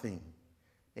nothing.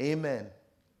 Amen.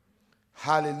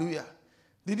 Hallelujah.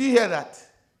 Did you hear that?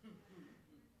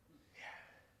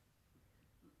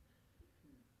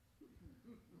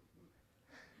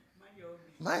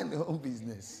 Mind your own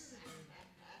business.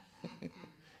 That's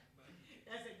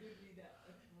a good leader.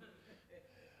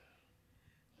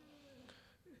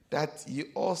 That you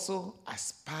also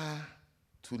aspire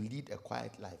to lead a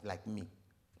quiet life like me,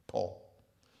 Paul.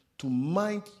 To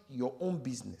mind your own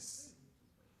business.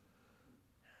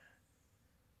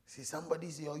 See,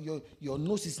 somebody's your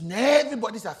nose is in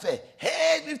everybody's affair.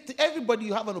 Everybody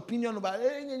you have an opinion about.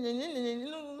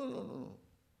 No.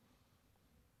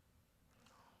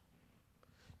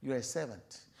 You're a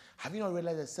servant. Have you not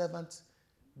realized that servants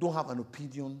don't have an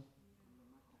opinion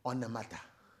on a matter?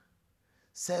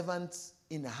 Servants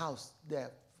in a house,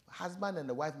 the husband and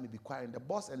the wife may be quarreling, the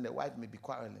boss and the wife may be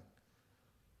quarreling.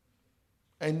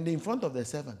 And in front of the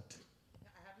servant. I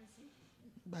haven't seen.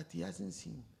 But he hasn't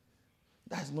seen.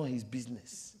 That's not his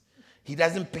business. He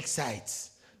doesn't pick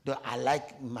sides. I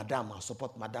like madam, I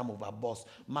support madam over boss.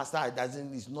 Master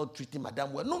is not treating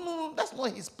madam well. No, that's not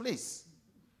his place.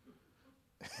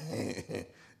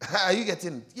 Are you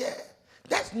getting it? Yeah.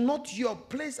 That's not your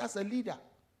place as a leader.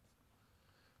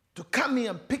 To come here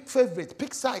and pick favorites,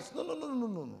 pick sides.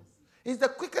 No. It's the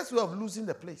quickest way of losing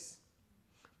the place.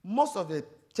 Most of the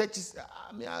churches,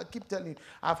 I keep telling you,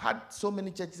 I've had so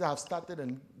many churches I've started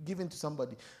and given to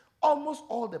somebody. Almost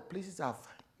all the places I've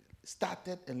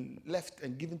started and left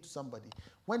and given to somebody,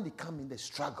 when they come in, they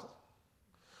struggle.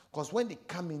 Because when they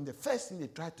come in, the first thing they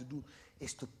try to do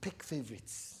is to pick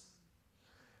favorites.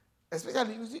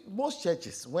 Especially, you see, most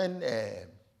churches, when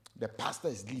the pastor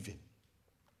is leaving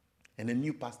and a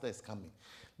new pastor is coming,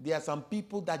 there are some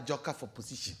people that jockey for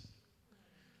position.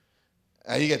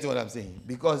 Are you getting what I'm saying?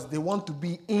 Because they want to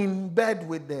be in bed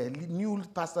with the new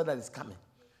pastor that is coming.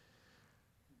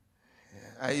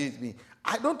 Are you with me?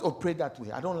 I don't operate that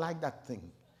way. I don't like that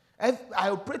thing. I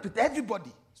operate with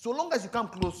everybody. So long as you come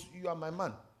close, you are my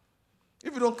man.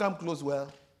 If you don't come close,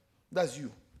 well, that's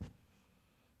you.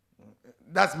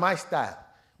 That's my style.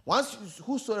 Once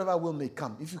whosoever will may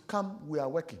come. If you come, we are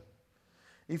working.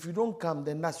 If you don't come,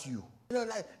 then that's you. You know,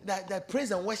 like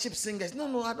praise and worship singers.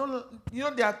 No, I don't know. You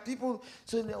know, there are people,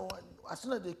 so as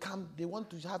soon as they come, they want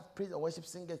to have praise and worship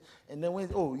singers. And then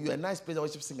you're a nice praise and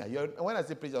worship singer. When I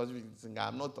say praise and worship singer,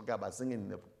 I'm not talking about singing in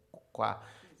the choir.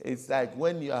 It's like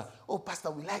when you are,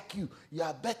 pastor, we like you. You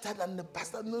are better than the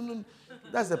pastor. No.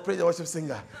 That's a praise and worship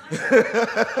singer.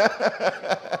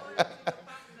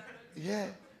 Yeah.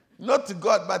 Not to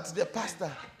God, but to the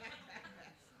pastor.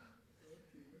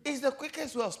 It's the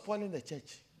quickest way of spoiling the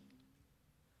church.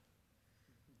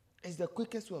 It's the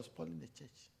quickest way of spoiling the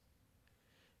church.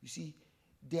 You see,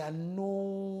 there are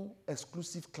no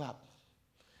exclusive club.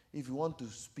 If you want to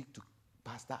speak to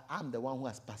pastor, I'm the one who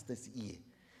has pastor's ear.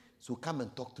 So come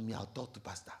and talk to me. I'll talk to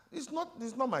pastor. It's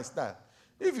not my style.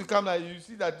 If you come like you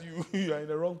see that you are in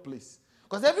the wrong place.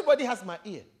 Because everybody has my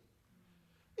ear.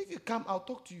 If you come, I'll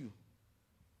talk to you.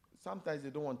 Sometimes they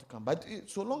don't want to come. But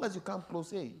so long as you come close,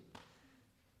 hey,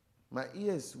 my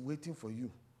ear is waiting for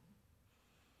you.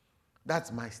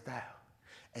 That's my style.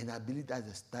 And I believe that's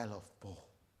the style of Paul.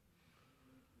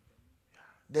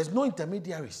 There's no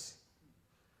intermediaries.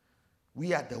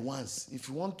 We are the ones. If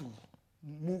you want to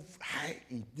move high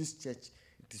in this church,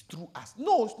 it is through us.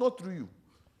 No, it's not through you.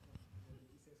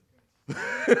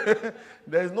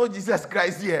 There's no Jesus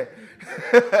Christ here.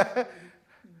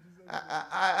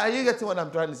 Are you getting what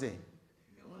I'm trying to say?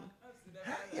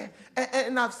 Yeah.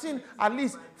 And I've seen at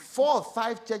least 4 or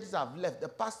 5 churches have left. The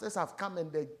pastors have come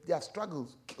and they have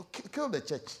struggled, killed the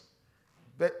church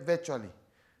virtually.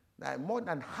 Like more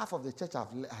than half of the church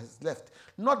has left.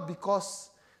 Not because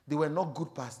they were not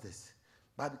good pastors,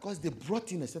 but because they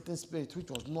brought in a certain spirit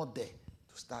which was not there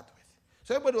to start with.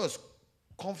 So everybody was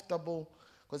comfortable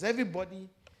because everybody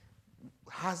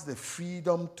has the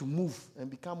freedom to move and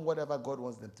become whatever God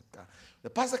wants them to become. The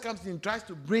pastor comes in, tries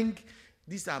to bring,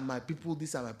 these are my people,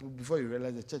 before you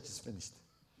realize the church is finished.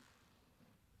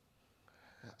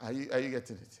 Are you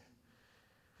getting it?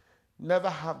 Never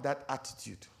have that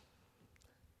attitude.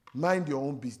 Mind your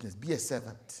own business. Be a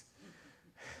servant.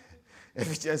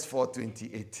 Ephesians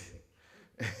 4:28.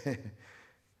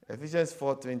 Ephesians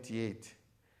 4:28.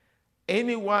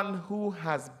 Anyone who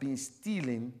has been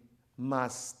stealing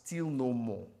must steal no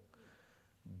more,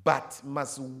 but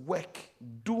must work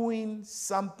doing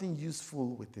something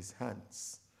useful with his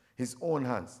hands, his own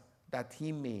hands, that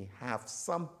he may have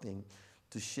something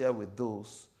to share with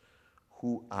those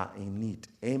who are in need.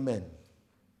 Amen.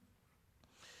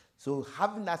 So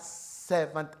having that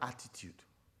servant attitude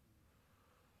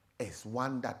is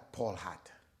one that Paul had.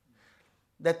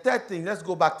 The third thing, let's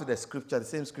go back to the scripture, the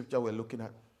same scripture we're looking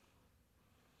at.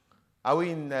 Are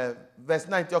we in verse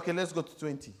 19? Okay, let's go to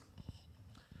 20.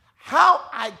 How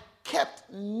I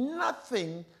kept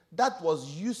nothing that was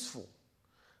useful,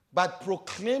 but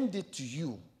proclaimed it to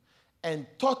you and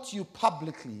taught you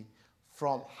publicly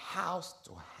from house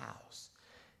to house.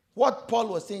 What Paul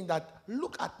was saying that,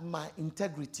 look at my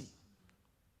integrity.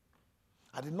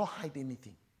 I did not hide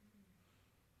anything.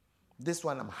 This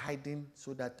one I'm hiding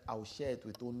so that I'll share it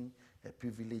with only a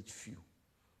privileged few.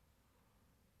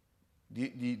 Do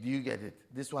you get it?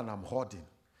 This one I'm hoarding.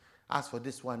 As for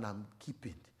this one, I'm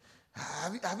keeping.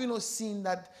 Have you not seen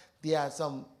that there are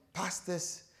some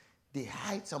pastors, they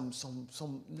hide some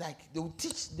like, they will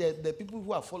teach the people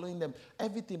who are following them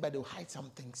everything, but they will hide some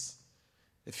things.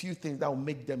 A few things that will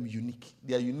make them unique.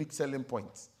 Their unique selling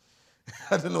points.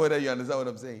 I don't know whether you understand what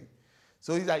I'm saying.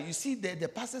 So it's like, you see, the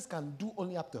pastors can do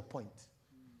only up to a point.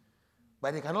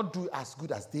 But they cannot do as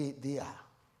good as they are.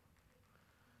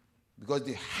 Because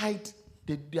they hide,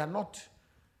 they are not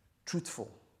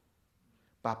truthful.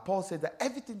 But Paul said that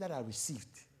everything that I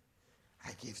received,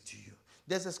 I gave to you.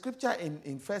 There's a scripture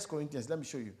in 1 Corinthians, let me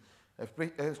show you.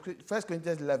 1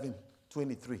 Corinthians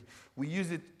 11:23. We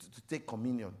use it to take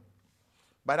communion.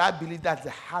 But I believe that's the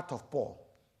heart of Paul.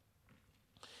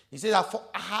 He says that, for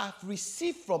I have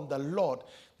received from the Lord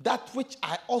that which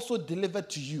I also delivered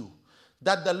to you,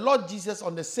 that the Lord Jesus,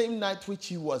 on the same night which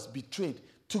he was betrayed,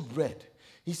 took bread.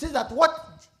 He says that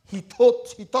what he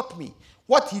taught me,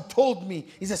 what he told me,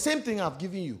 is the same thing I've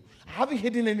given you. I haven't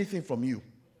hidden anything from you.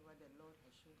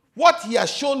 What he has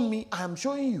shown me, I am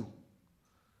showing you.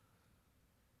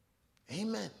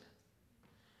 Amen.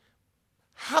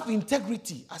 Have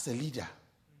integrity as a leader.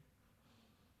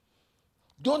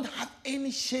 Don't have any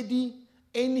shady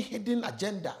any hidden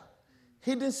agenda,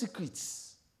 hidden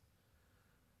secrets.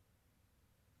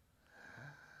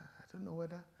 I don't know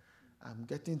whether I'm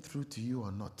getting through to you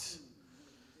or not.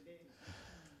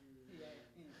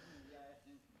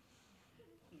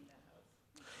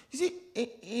 You see,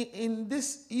 in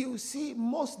this, you see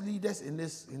most leaders in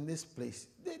this place,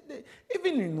 they,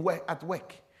 even at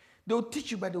work, they will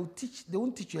teach you, but they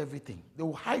won't teach you everything. They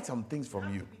will hide some things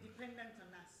from you. Be dependent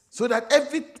on us. So that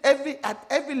at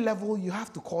every level, you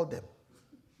have to call them.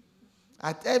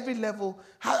 At every level,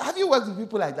 have you worked with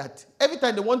people like that? Every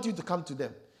time they want you to come to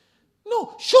them.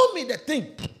 No, show me the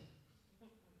thing.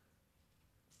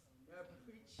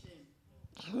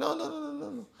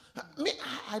 No.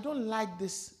 I don't like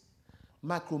this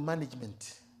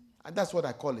micromanagement. And that's what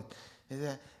I call it.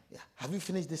 Have you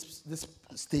finished this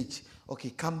stage? Okay,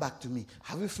 come back to me.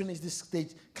 Have you finished this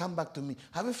stage? Come back to me.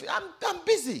 I'm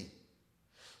busy.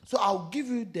 So I'll give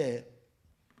you the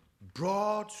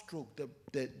broad stroke,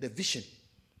 the vision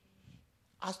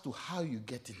as to how you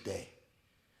get it there.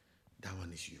 That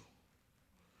one is you.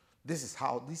 These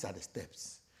are the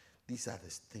steps. These are the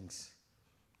things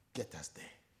get us there.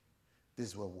 This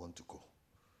is where we want to go.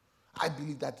 I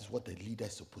believe that is what a leader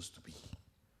is supposed to be.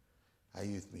 Are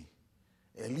you with me?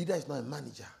 A leader is not a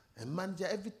manager. A manager,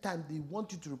 every time they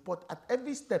want you to report, at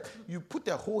every step, you put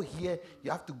a hole here,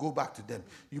 you have to go back to them.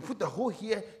 You put a hole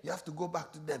here, you have to go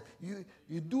back to them.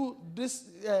 You do this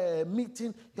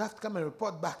meeting, you have to come and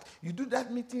report back. You do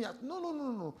that meeting,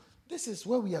 no. This is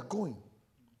where we are going.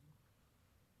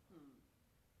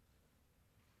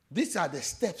 These are the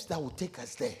steps that will take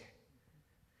us there.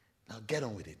 Now get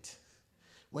on with it.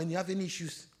 When you have any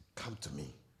issues, come to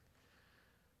me.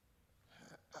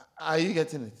 Are you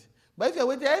getting it? But if you're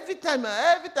waiting every time,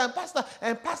 pastor,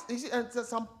 you see, and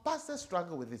some pastors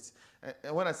struggle with this.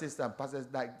 And when I say some pastors,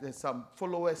 like there's some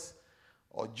followers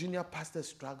or junior pastors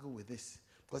struggle with this.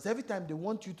 Because every time they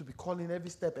want you to be calling every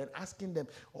step and asking them,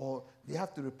 or they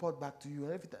have to report back to you.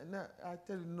 And every time, no, I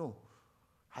tell you, no.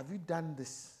 Have you done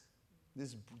this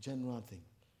general thing?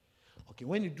 Okay,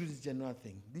 when you do this general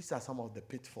thing, these are some of the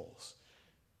pitfalls.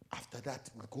 After that,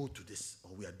 we go to this,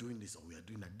 or we are doing this, or we are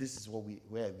doing that. This is where we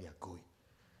are going.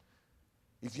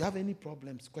 If you have any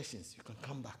problems, questions, you can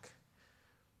come back.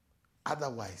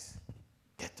 Otherwise,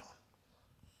 get on.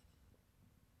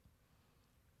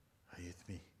 Are you with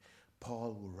me?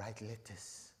 Paul will write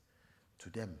letters to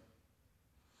them.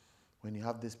 When you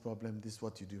have this problem, this is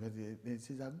what you do. He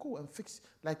says, go and fix.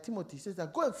 Like Timothy says,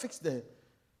 go and fix the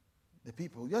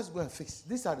people. Just go and fix.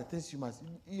 These are the things you must.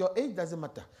 Your age doesn't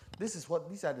matter. These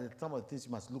are some of the things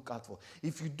you must look out for.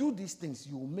 If you do these things,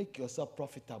 you will make yourself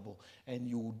profitable and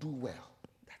you will do well.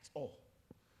 That's all.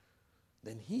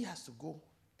 Then he has to go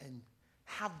and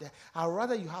have I'd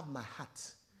rather you have my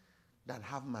heart than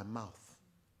have my mouth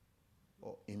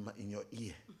or in your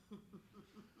ear.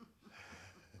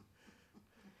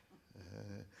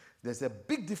 There's a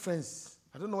big difference.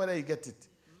 I don't know whether you get it.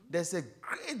 There's a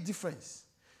great difference.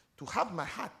 To have my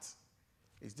heart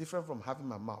is different from having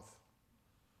my mouth.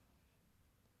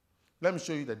 Let me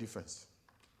show you the difference.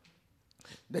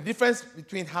 The difference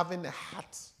between having the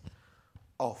heart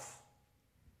of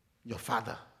your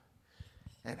father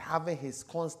and having his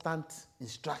constant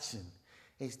instruction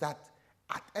is that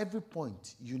at every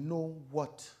point you know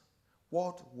what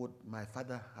would my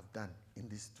father have done in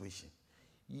this situation.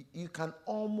 You can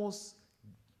almost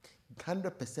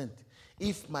 100%.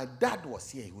 If my dad was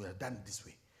here, he would have done it this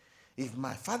way. If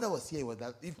my father was here,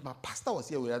 if my pastor was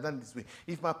here, he would have done it this way.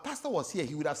 If my pastor was here,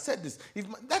 he would have said this.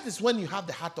 That is when you have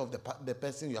the heart of the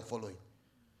person you are following.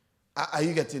 Are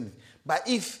you getting it? But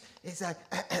if it's like,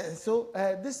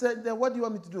 what do you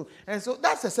want me to do? And so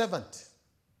that's a servant.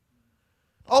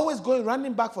 Always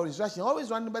running back for instruction, always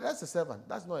running, but that's a servant.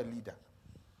 That's not a leader.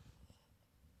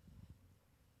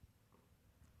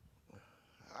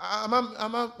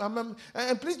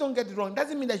 And please don't get it wrong. It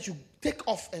doesn't mean that you take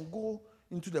off and go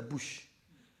into the bush.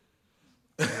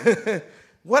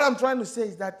 What I'm trying to say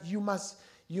is that you must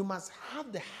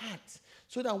have the heart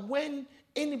so that when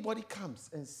anybody comes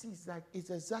and sees that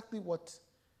it's exactly what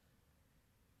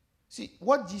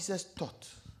Jesus taught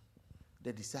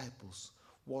the disciples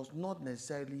was not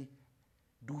necessarily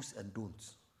do's and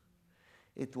don'ts.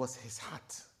 It was his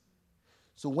heart.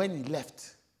 So when he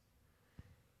left,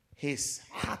 his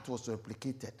heart was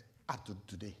replicated up to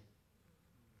today.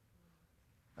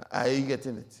 Are you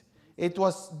getting it? It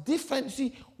was different.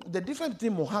 See, the difference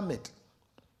between Muhammad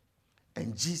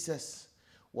and Jesus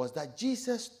was that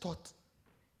Jesus taught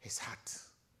his heart.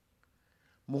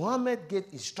 Muhammad gave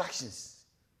instructions.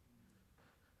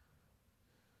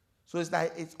 So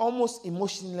it's almost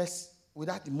emotionless,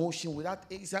 without emotion,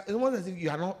 it's almost as if you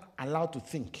are not allowed to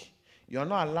think. You're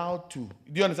not allowed to. Do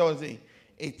you understand what I'm saying?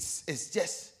 It's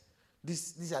just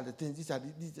these are the things. These are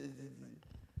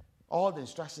all the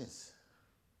instructions.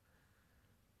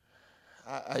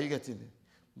 Are you getting it?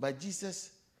 But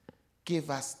Jesus gave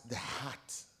us the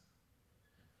heart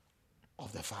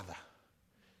of the Father,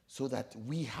 so that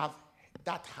we have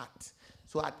that heart.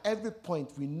 So at every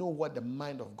point we know what the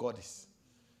mind of God is.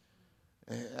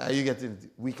 Are you getting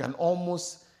it? We can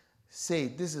almost say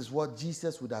this is what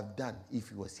Jesus would have done if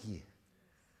he was here.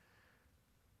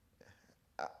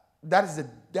 That's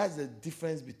the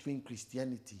difference between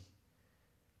Christianity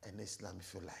and Islam,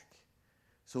 if you like.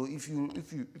 So if you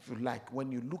like,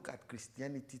 when you look at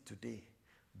Christianity today,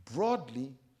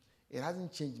 broadly, it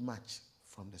hasn't changed much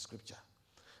from the scripture.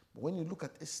 But when you look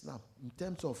at Islam, in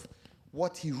terms of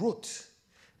what he wrote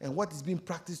and what is being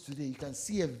practiced today, you can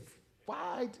see a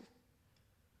wide.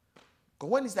 Because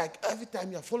when it's like every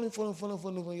time you're following,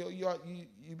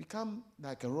 you become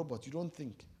like a robot. You don't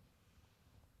think.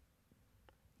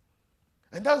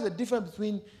 And that's the difference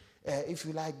between, if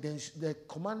you like, the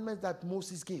commandments that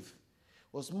Moses gave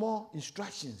was more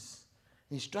instructions.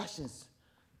 Instructions.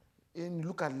 And you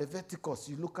look at Leviticus,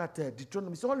 you look at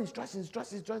Deuteronomy, it's all instructions.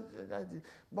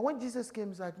 But when Jesus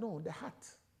came, it's like, no, the heart.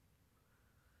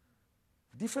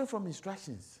 Different from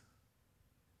instructions.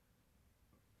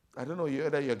 I don't know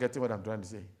whether you're getting what I'm trying to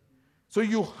say. So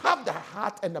you have the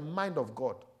heart and the mind of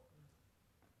God.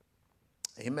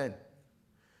 Amen.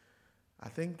 I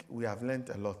think we have learned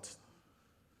a lot.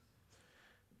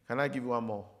 Can I give you one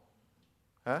more?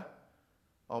 Huh?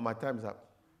 Oh, my time's up.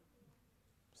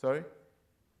 Sorry?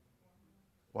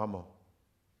 One more.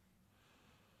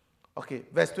 Okay,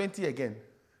 verse 20 again.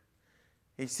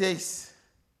 It says,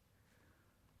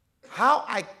 how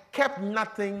I kept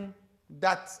nothing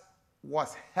that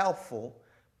was helpful,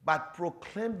 but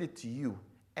proclaimed it to you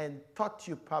and taught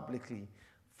you publicly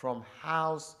from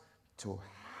house to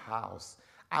house.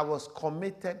 I was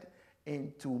committed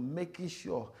into making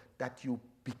sure that you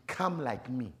become like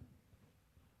me.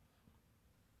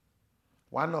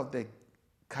 One of the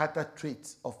character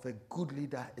traits of a good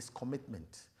leader is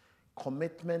commitment.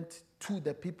 Commitment to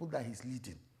the people that he's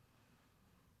leading.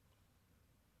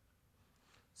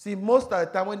 See, most of the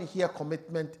time when you hear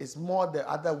commitment, it's more the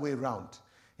other way around.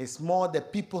 It's more the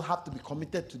people have to be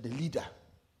committed to the leader.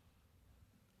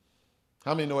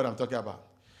 How many know what I'm talking about?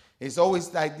 It's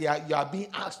always like you are being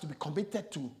asked to be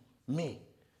committed to me.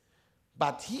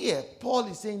 But here, Paul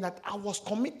is saying that I was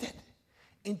committed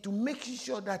into making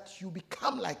sure that you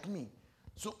become like me.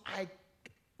 So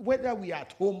whether we are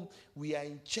at home, we are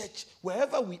in church,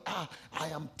 wherever we are, I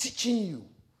am teaching you.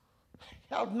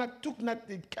 Took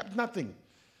nothing, kept nothing,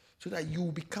 so that you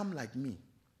become like me.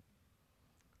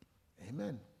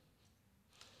 Amen.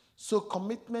 So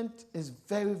commitment is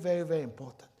very, very, very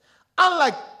important.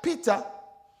 Unlike Peter,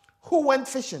 who went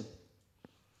fishing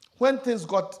when things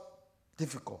got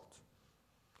difficult.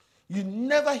 You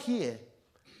never hear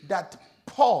that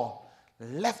Paul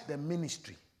left the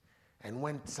ministry and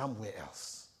went somewhere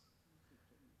else.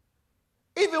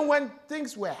 Even when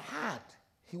things were hard,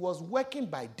 he was working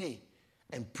by day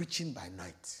and preaching by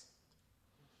night.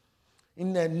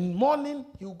 In the morning,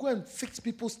 he would go and fix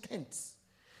people's tents.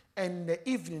 And in the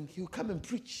evening, he would come and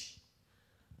preach.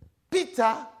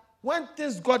 Peter, when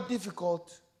things got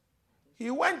difficult, he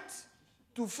went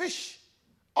to fish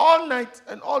all night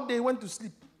and all day went to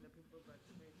sleep.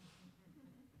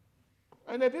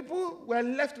 And the people were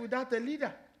left without a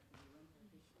leader.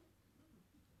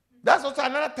 That's also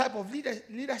another type of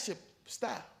leadership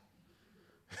style.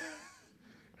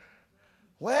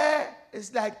 Where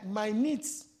it's like my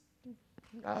needs.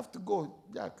 I have to go,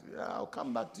 Jack. I'll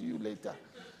come back to you later.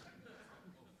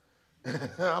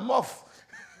 I'm off.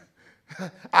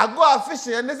 I go out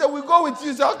fishing and they say, we go with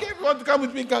you. So, okay, if you want to come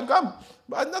with me, you can come.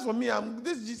 But that's for me.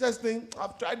 This Jesus thing,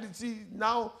 I've tried to see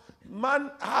now. Man,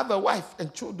 I have a wife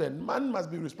and children. Man must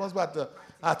be responsible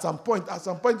at some point. At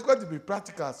some point, it's got to be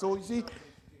practical. So, you see,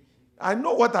 I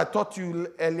know what I taught you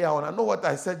earlier on. I know what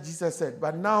I said Jesus said.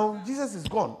 But now, Jesus is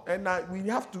gone. And we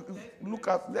have to look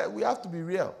at, we have to be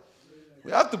real.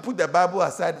 We have to put the Bible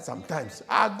aside sometimes.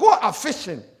 I go out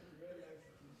fishing.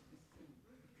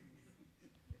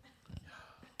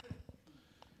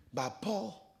 But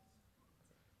Paul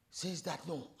says that,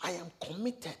 no, I am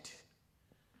committed.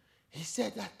 He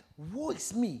said that, woe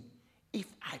is me if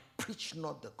I preach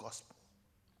not the gospel.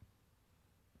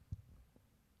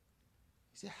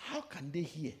 He said, how can they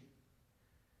hear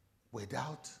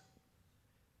without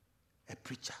a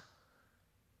preacher?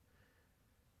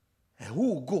 And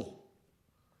who will go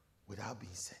without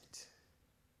being sent?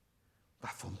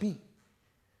 But for me,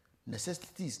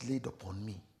 necessity is laid upon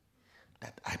me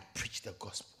that I preach the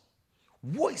gospel.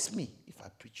 Woe is me if I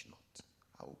preach not.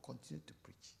 I will continue to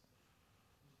preach.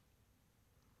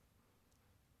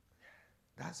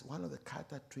 That's one of the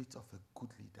character traits of a good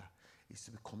leader, is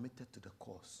to be committed to the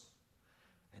cause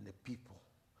and the people.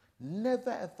 Never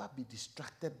ever be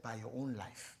distracted by your own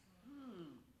life.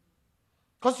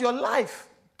 Because your life,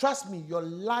 trust me, your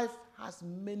life has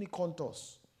many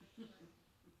contours.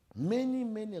 Many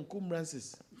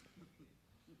encumbrances.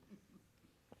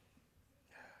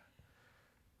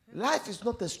 Life is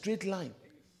not a straight line.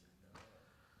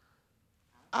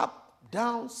 Up,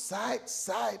 down, side,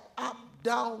 up,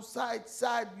 down,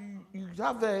 side. You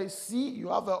have a C, you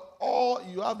have a O,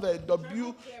 you have a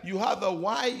W, you have a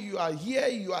Y, you are here,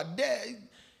 you are there.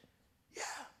 Yeah,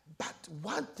 but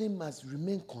one thing must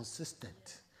remain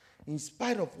consistent. In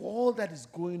spite of all that is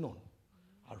going on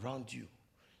around you,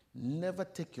 never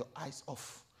take your eyes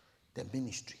off the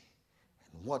ministry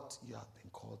and what you have been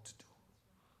called to do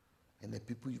and the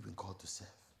people you've been called to serve.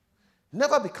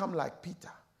 Never become like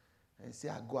Peter and say,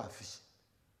 I go a fishing.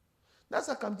 That's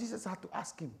how come Jesus had to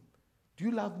ask him, do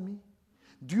you love me?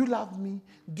 Do you love me?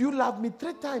 Do you love me?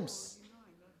 3 times.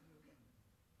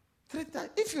 3 times.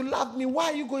 If you love me, why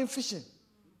are you going fishing?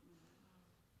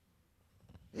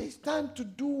 It's time to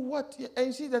do what. And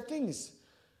you see, the thing is,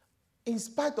 in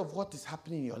spite of what is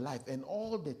happening in your life and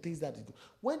all the things that you do,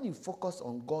 when you focus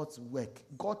on God's work,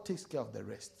 God takes care of the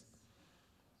rest.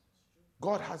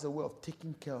 God has a way of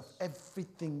taking care of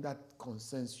everything that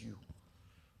concerns you.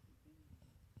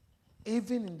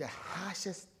 Even in the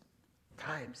harshest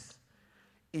times,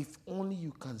 if only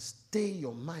you can stay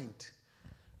your mind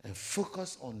and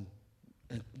focus on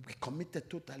and be committed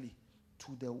totally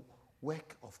to the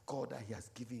work of God that He has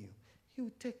given you, He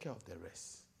will take care of the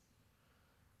rest.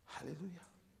 Hallelujah.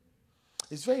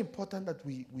 It's very important that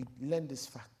we learn this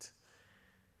fact.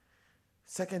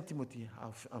 2 Timothy,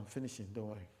 I'm finishing, don't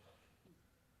worry.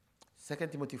 2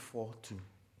 Timothy 4:2.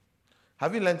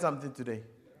 Have you learned something today?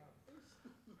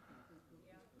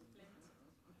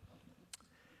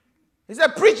 He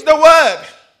said, preach the word.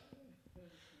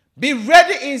 Be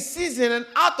ready in season and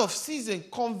out of season.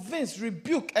 Convince,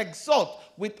 rebuke, exhort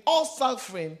with all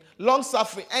suffering, long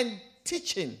suffering, and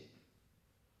teaching.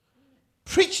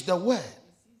 Preach the word.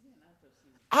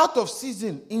 Out of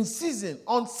season, in season,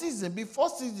 on season, before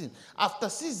season, after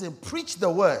season. Preach the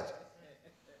word.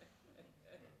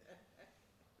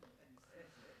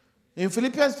 In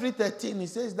Philippians 3:13, he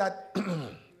says that,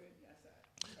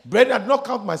 brethren, I do not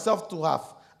count myself to have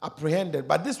apprehended,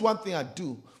 but this one thing I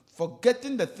do,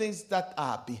 forgetting the things that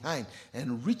are behind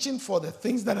and reaching for the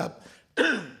things that are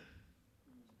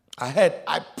ahead,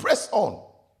 I press on.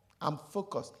 I'm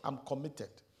focused. I'm committed.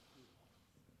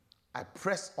 I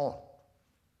press on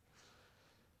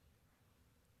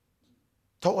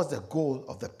towards the goal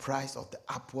of the prize of the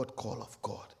upward call of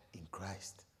God in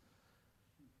Christ.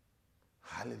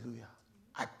 Hallelujah.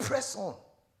 I press on.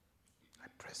 I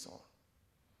press on.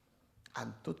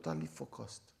 I'm totally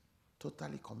focused,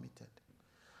 totally committed.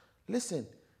 Listen,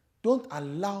 don't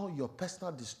allow your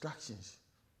personal distractions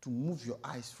to move your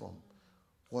eyes from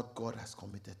what God has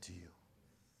committed to you.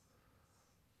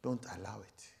 Don't allow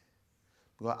it.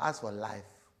 Because as for life,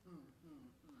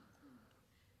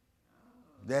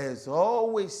 there is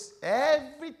always,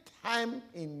 every time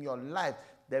in your life,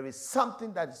 there is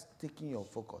something that is taking your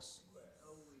focus.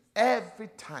 Every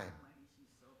time.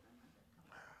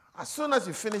 As soon as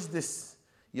you finish this,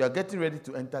 you are getting ready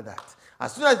to enter that.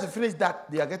 As soon as you finish that,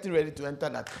 you are getting ready to enter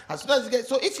that. As soon as you get,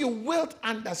 so if you wilt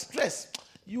under stress,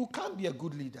 you can't be a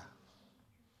good leader.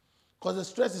 Because the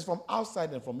stress is from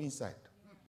outside and from inside.